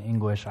us in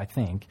English, I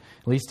think.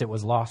 At least it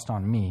was lost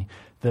on me.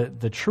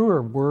 The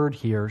truer word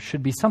here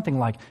should be something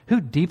like, who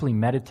deeply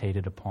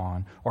meditated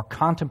upon or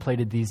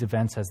contemplated these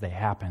events as they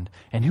happened,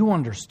 and who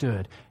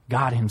understood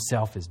God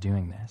himself is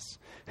doing this?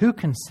 Who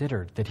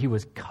considered that he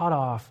was cut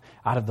off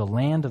out of the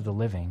land of the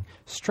living,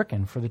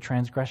 stricken for the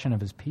transgression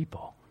of his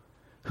people?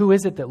 Who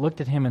is it that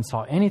looked at him and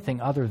saw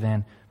anything other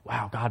than,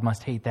 wow, God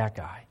must hate that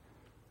guy?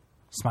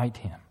 Smite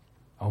him,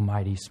 O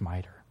mighty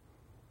smiter.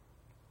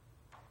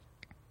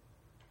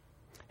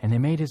 And they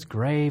made his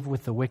grave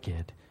with the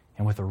wicked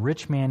and with a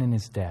rich man in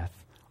his death,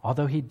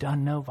 although he'd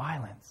done no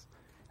violence.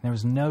 And there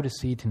was no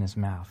deceit in his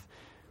mouth.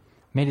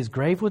 Made his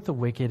grave with the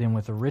wicked and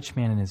with a rich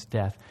man in his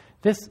death.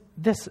 This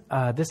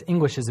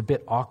English is a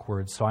bit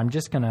awkward, so I'm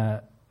just going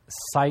to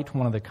cite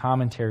one of the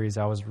commentaries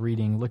I was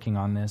reading, looking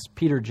on this,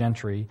 Peter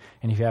Gentry,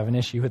 and if you have an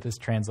issue with this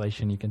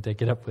translation, you can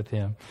take it up with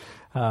him.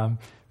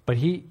 But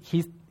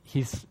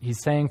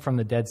he's saying from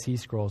the Dead Sea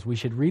Scrolls, we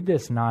should read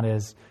this not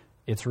as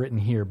it's written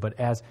here, but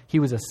as he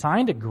was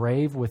assigned a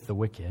grave with the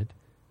wicked,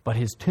 but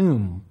his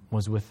tomb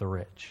was with the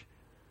rich.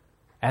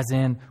 As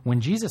in, when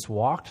Jesus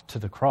walked to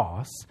the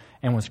cross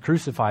and was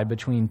crucified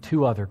between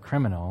two other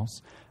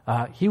criminals,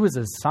 he was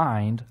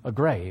assigned a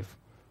grave.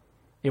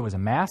 It was a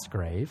mass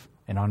grave,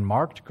 an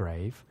unmarked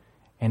grave,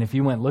 and if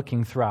you went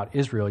looking throughout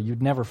Israel,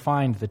 you'd never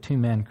find the two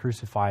men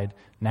crucified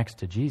next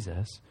to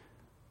Jesus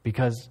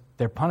because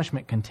their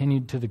punishment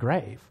continued to the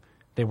grave.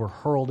 They were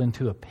hurled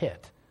into a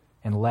pit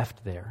and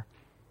left there.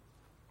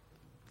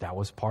 That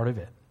was part of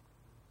it.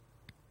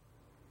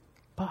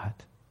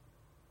 But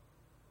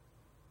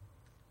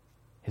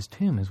his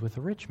tomb is with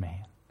a rich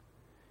man.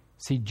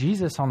 See,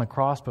 Jesus on the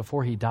cross,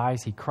 before he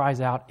dies, he cries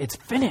out, "It's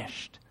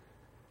finished!"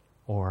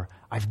 Or,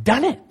 "I've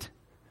done it!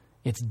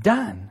 It's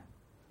done!"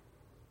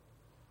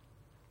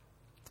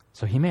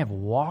 So he may have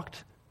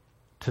walked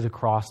to the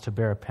cross to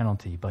bear a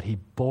penalty, but he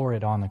bore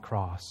it on the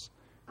cross,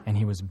 and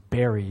he was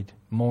buried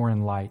more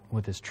in light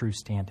with his true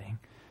standing.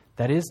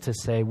 That is to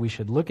say, we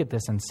should look at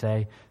this and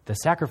say, the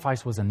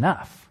sacrifice was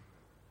enough.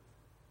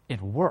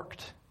 It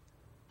worked.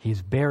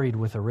 He's buried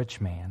with a rich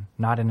man,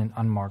 not in an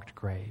unmarked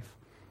grave.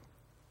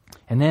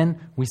 And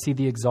then we see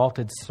the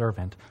exalted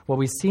servant. What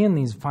we see in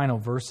these final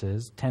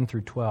verses, 10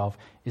 through 12,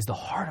 is the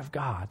heart of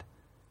God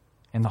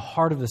and the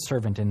heart of the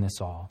servant in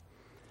this all.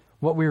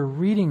 What we're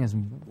reading is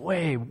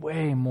way,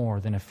 way more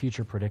than a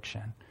future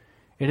prediction.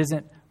 It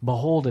isn't,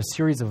 behold, a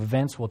series of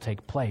events will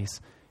take place.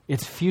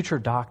 It's future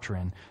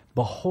doctrine.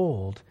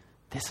 Behold,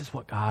 this is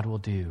what God will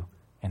do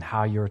and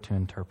how you're to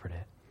interpret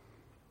it.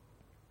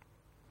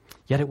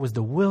 Yet it was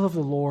the will of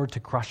the Lord to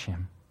crush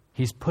him.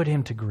 He's put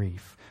him to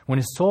grief. When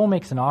his soul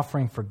makes an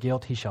offering for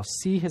guilt, he shall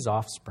see his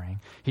offspring.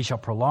 He shall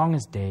prolong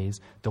his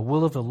days. The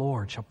will of the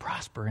Lord shall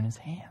prosper in his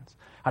hands.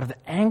 Out of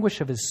the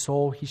anguish of his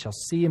soul he shall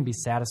see and be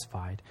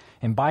satisfied.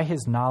 And by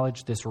his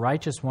knowledge this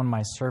righteous one,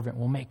 my servant,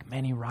 will make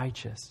many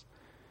righteous.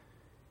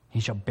 He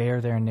shall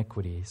bear their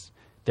iniquities.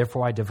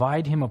 Therefore I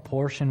divide him a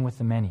portion with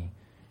the many,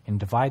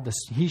 and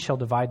he shall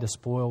divide the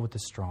spoil with the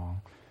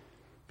strong.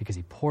 Because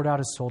he poured out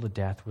his soul to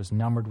death, was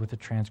numbered with the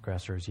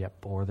transgressors,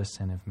 yet bore the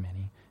sin of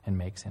many, and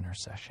makes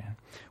intercession.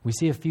 We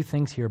see a few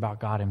things here about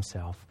God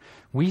himself.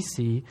 We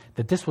see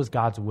that this was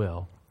God's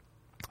will.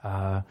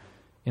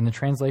 In the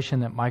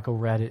translation that Michael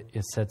read,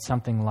 it said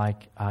something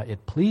like,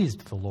 it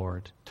pleased the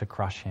Lord to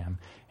crush him.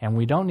 And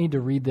we don't need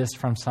to read this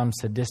from some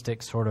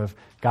sadistic sort of,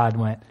 God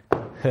went,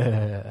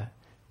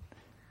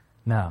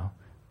 no.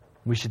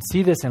 We should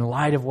see this in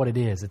light of what it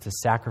is. It's a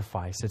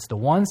sacrifice. It's the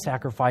one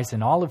sacrifice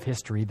in all of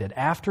history that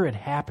after it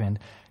happened,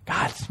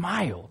 God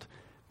smiled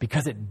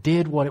because it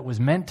did what it was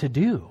meant to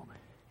do.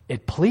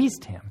 It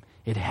pleased him.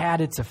 It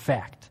had its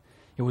effect.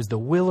 It was the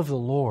will of the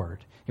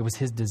Lord. It was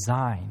his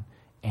design,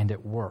 and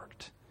it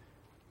worked.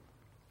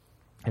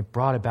 It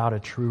brought about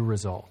a true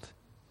result.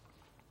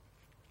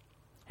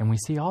 And we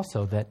see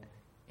also that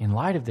in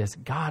light of this,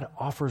 God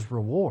offers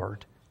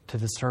reward to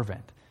the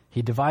servant.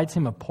 He divides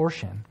him a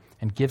portion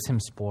and gives him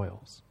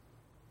spoils.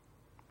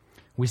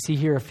 We see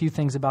here a few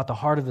things about the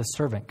heart of the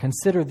servant.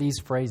 Consider these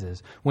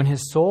phrases. When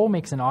his soul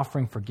makes an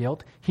offering for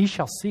guilt, he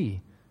shall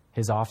see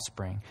his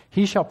offspring.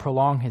 He shall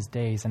prolong his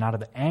days, and out of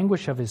the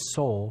anguish of his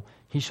soul,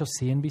 he shall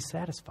see and be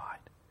satisfied.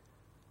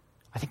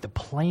 I think the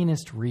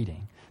plainest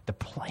reading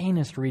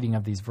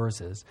of these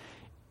verses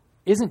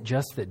isn't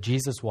just that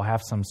Jesus will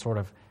have some sort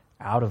of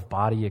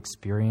out-of-body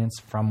experience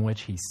from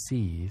which he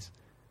sees,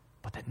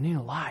 but that new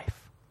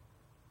life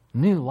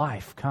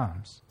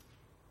comes.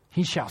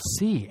 He shall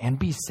see and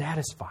be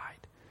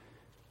satisfied.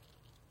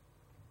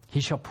 He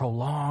shall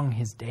prolong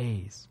his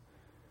days.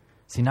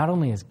 See, not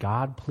only is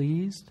God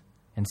pleased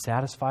and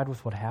satisfied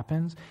with what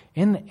happens,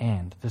 in the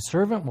end, the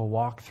servant will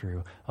walk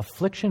through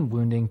affliction,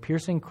 wounding,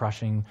 piercing,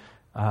 crushing,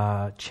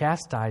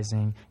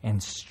 chastising,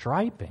 and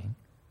striping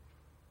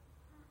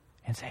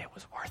and say it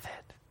was worth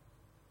it.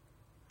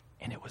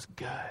 And it was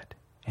good.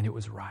 And it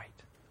was right.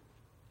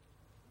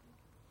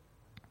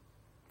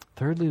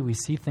 Thirdly, we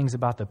see things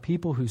about the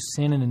people whose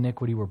sin and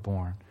iniquity were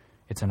born.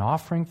 It's an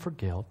offering for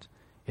guilt.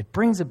 It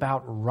brings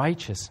about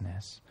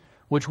righteousness,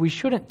 which we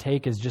shouldn't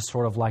take as just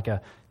sort of like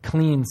a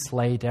clean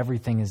slate.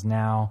 Everything is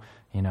now,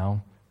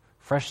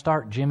 fresh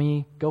start,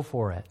 Jimmy, go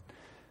for it.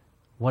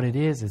 What it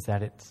is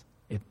that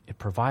it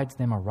provides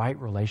them a right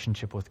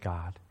relationship with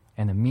God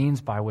and the means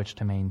by which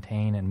to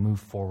maintain and move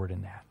forward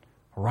in that.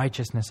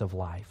 Righteousness of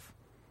life.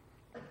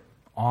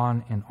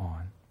 On and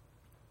on.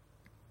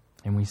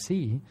 And we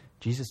see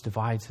Jesus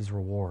divides his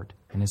reward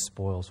and his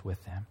spoils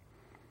with them.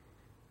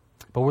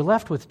 But we're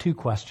left with two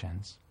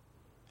questions,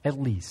 at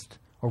least,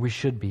 or we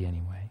should be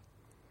anyway.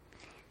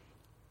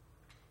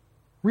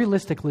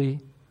 Realistically,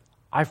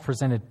 I've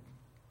presented,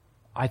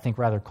 I think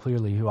rather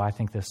clearly, who I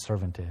think this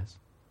servant is.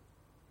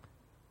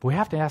 But we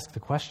have to ask the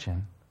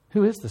question,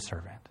 who is the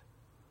servant?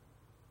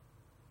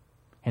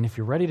 And if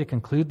you're ready to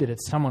conclude that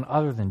it's someone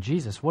other than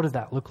Jesus, what does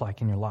that look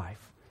like in your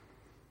life?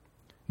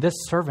 This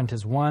servant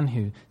is one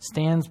who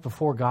stands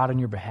before God on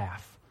your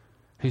behalf,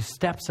 who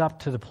steps up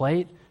to the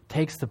plate,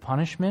 takes the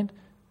punishment,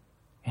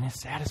 and is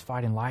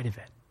satisfied in light of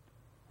it.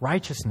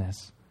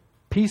 Righteousness,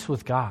 peace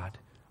with God,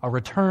 a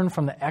return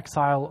from the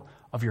exile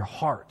of your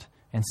heart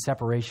and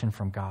separation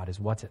from God is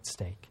what's at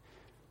stake.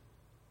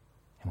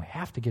 And we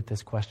have to get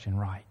this question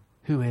right.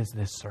 Who is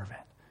this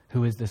servant?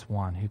 Who is this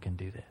one who can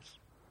do this?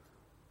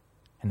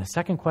 And the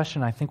second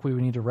question I think we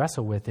would need to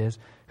wrestle with is,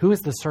 who is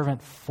the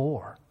servant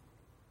for?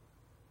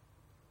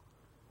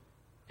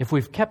 If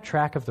we've kept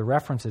track of the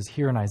references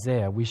here in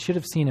Isaiah, we should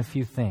have seen a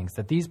few things,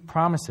 that these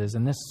promises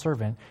and this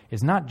servant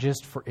is not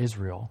just for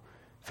Israel.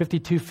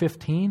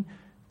 52:15,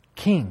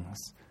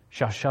 kings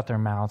shall shut their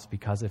mouths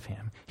because of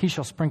him. He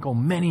shall sprinkle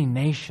many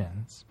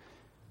nations,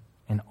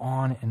 and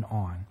on and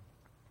on.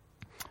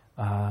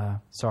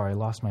 Sorry, I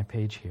lost my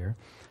page here.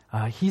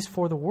 He's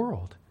for the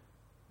world.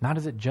 Not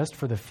is it just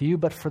for the few,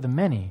 but for the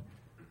many.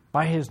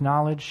 By his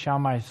knowledge shall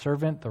my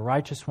servant, the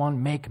righteous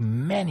one, make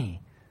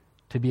many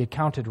to be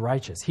accounted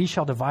righteous. He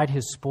shall divide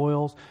his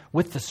spoils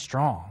with the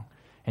strong.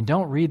 And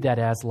don't read that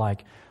as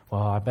like,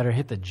 well, I better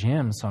hit the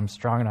gym so I'm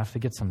strong enough to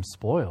get some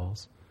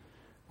spoils.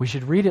 We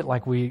should read it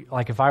like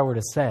if I were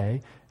to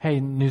say, hey,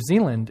 New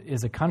Zealand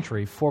is a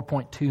country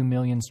 4.2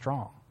 million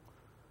strong.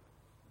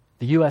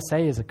 The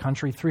USA is a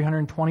country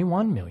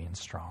 321 million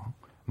strong.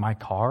 My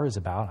car is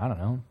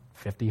about,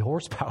 50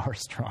 horsepower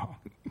strong.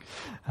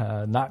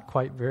 Not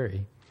quite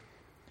very.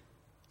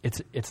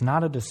 It's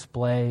not a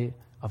display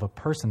of a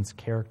person's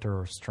character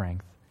or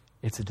strength.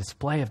 It's a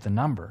display of the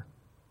number.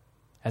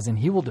 As in,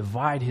 he will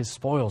divide his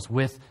spoils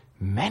with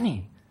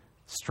many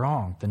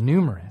strong, the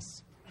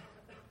numerous.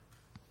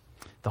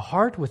 The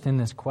heart within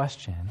this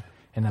question,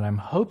 and that I'm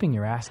hoping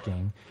you're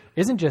asking,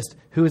 isn't just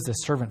who is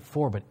this servant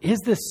for, but is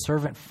this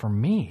servant for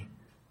me?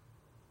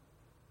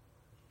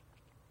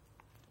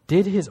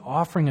 Did his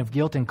offering of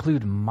guilt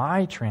include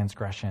my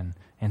transgression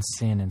and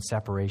sin and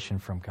separation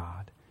from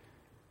God?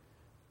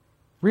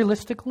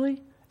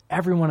 Realistically,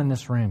 everyone in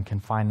this room can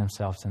find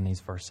themselves in these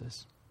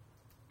verses.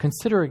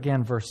 Consider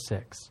again verse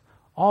 6.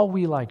 All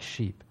we like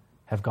sheep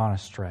have gone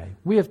astray.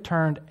 We have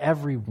turned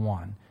every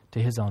one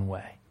to his own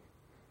way.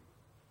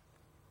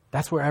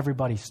 That's where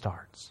everybody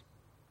starts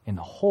in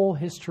the whole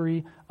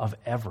history of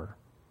ever.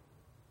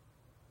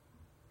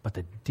 But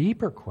the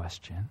deeper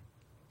question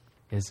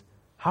is,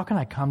 how can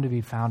I come to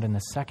be found in the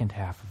second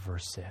half of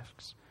verse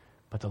 6?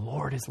 But the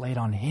Lord has laid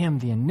on him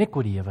the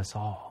iniquity of us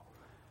all.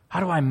 How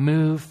do I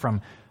move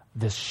from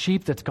this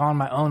sheep that's gone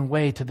my own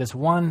way to this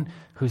one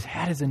who's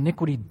had his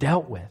iniquity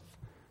dealt with?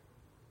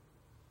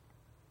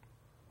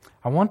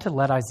 I want to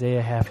let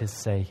Isaiah have his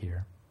say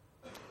here.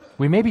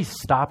 We may be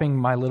stopping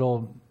my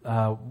little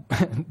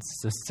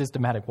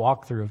systematic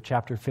walkthrough of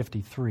chapter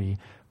 53,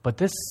 but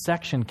this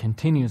section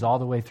continues all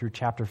the way through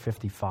chapter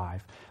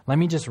 55. Let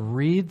me just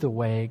read the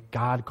way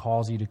God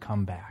calls you to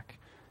come back.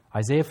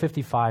 Isaiah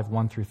 55,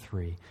 1 through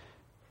 3.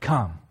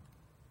 Come,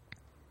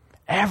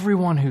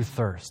 everyone who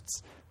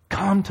thirsts,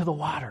 come to the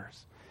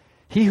waters.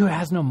 He who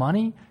has no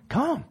money,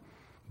 come,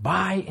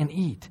 buy and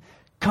eat.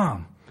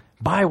 Come,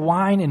 buy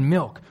wine and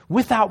milk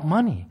without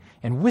money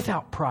and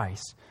without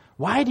price.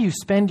 Why do you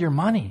spend your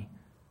money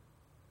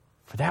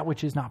for that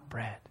which is not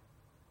bread?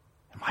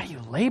 And why do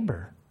you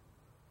labor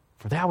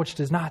for that which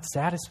does not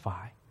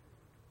satisfy?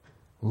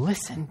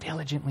 Listen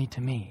diligently to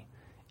me.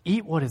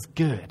 Eat what is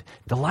good.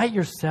 Delight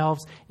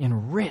yourselves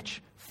in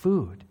rich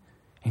food.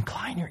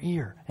 Incline your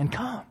ear and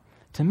come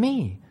to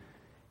me.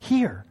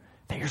 Hear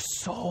that your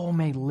soul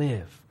may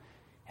live,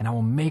 and I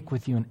will make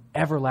with you an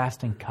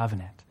everlasting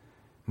covenant,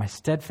 my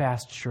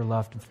steadfast, sure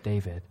love with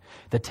David.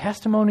 The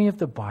testimony of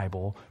the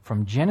Bible,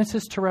 from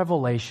Genesis to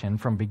Revelation,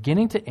 from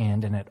beginning to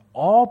end, and at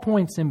all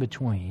points in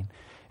between,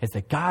 is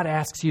that God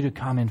asks you to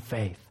come in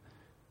faith.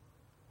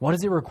 What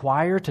does it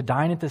require to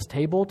dine at this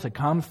table, to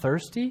come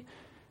thirsty?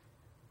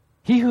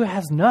 He who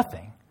has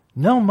nothing,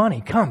 no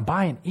money, come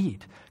buy and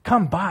eat.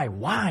 Come buy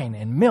wine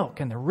and milk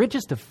and the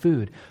richest of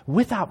food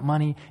without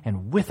money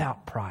and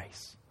without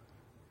price.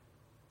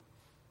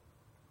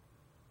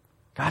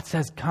 God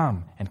says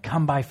come, and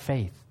come by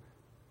faith.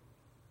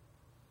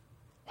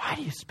 Why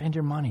do you spend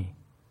your money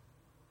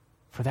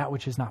for that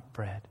which is not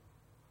bread?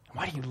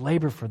 Why do you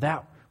labor for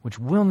that which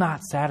will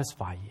not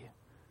satisfy you?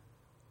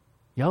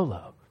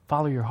 YOLO,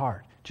 follow your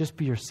heart. Just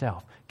be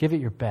yourself. Give it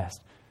your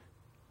best.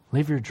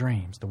 Live your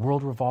dreams. The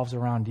world revolves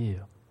around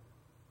you.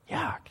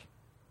 Yuck.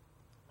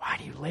 Why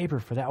do you labor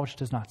for that which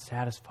does not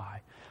satisfy?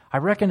 I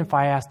reckon if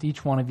I asked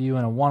each one of you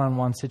in a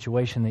one-on-one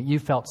situation that you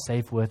felt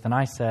safe with, and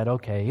I said,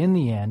 okay, in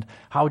the end,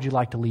 how would you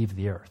like to leave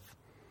the earth?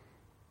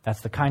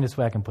 That's the kindest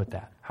way I can put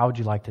that. How would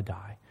you like to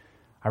die?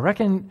 I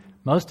reckon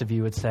most of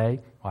you would say,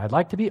 well, I'd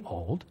like to be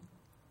old,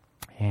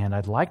 and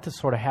I'd like to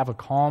sort of have a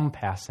calm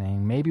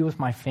passing, maybe with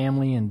my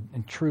family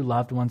and true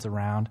loved ones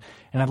around,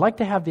 and I'd like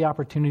to have the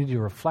opportunity to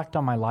reflect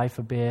on my life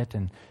a bit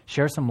and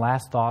share some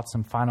last thoughts,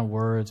 some final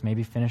words,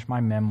 maybe finish my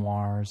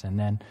memoirs, and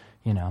then,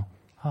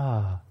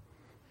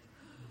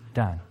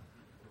 done.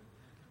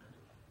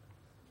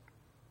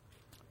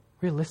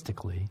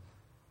 Realistically,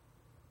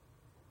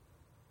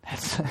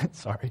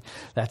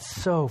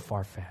 that's so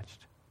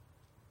far-fetched.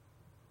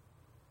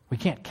 We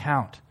can't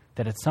count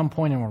that at some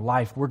point in our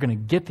life we're going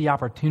to get the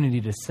opportunity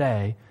to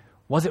say,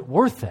 was it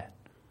worth it?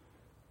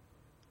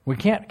 We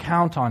can't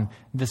count on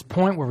this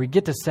point where we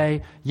get to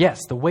say,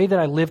 yes, the way that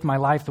I lived my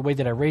life, the way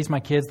that I raised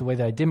my kids, the way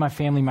that I did my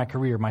family, my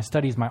career, my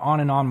studies, my on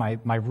and on,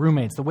 my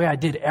roommates, the way I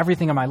did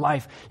everything in my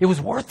life, it was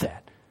worth it.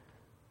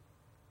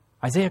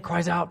 Isaiah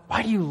cries out,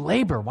 why do you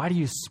labor? Why do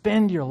you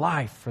spend your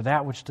life for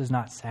that which does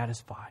not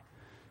satisfy?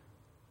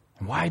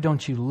 And why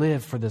don't you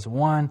live for this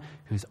one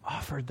who's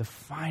offered the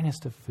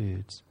finest of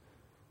foods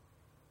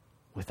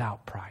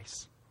without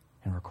price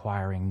and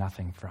requiring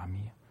nothing from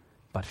you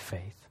but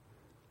faith?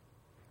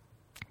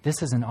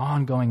 This is an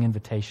ongoing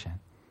invitation.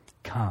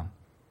 Come.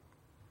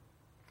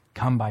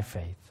 Come by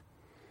faith.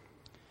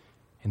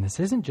 And this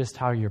isn't just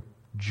how your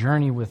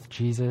journey with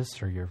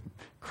Jesus or your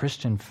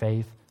Christian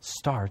faith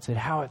starts, it's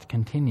how it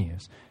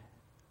continues.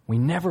 We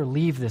never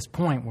leave this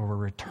point where we're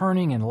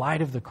returning in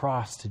light of the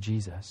cross to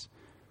Jesus.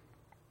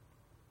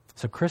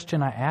 So,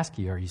 Christian, I ask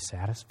you, are you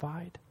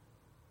satisfied?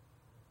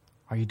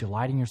 Are you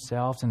delighting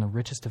yourselves in the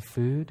richest of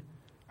food?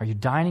 Are you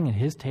dining at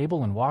his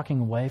table and walking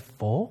away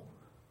full?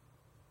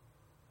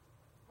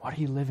 What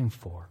are you living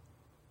for?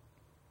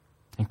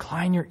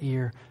 Incline your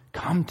ear,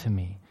 come to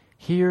me.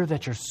 Hear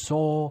that your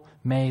soul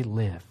may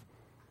live.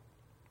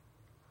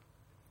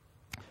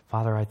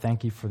 Father, I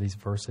thank you for these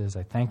verses.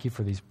 I thank you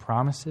for these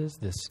promises,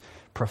 this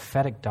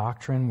prophetic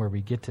doctrine where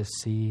we get to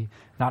see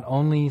not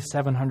only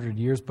 700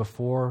 years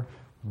before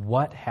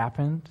what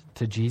happened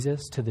to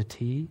Jesus to the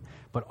T,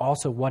 but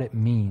also what it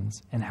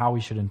means and how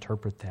we should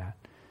interpret that.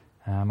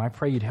 I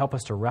pray you'd help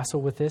us to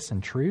wrestle with this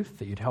in truth,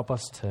 that you'd help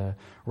us to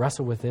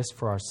wrestle with this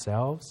for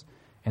ourselves,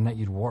 and that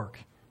you'd work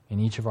in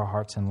each of our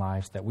hearts and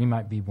lives that we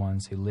might be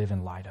ones who live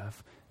in light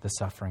of the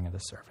suffering of the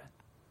servant.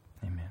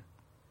 Amen.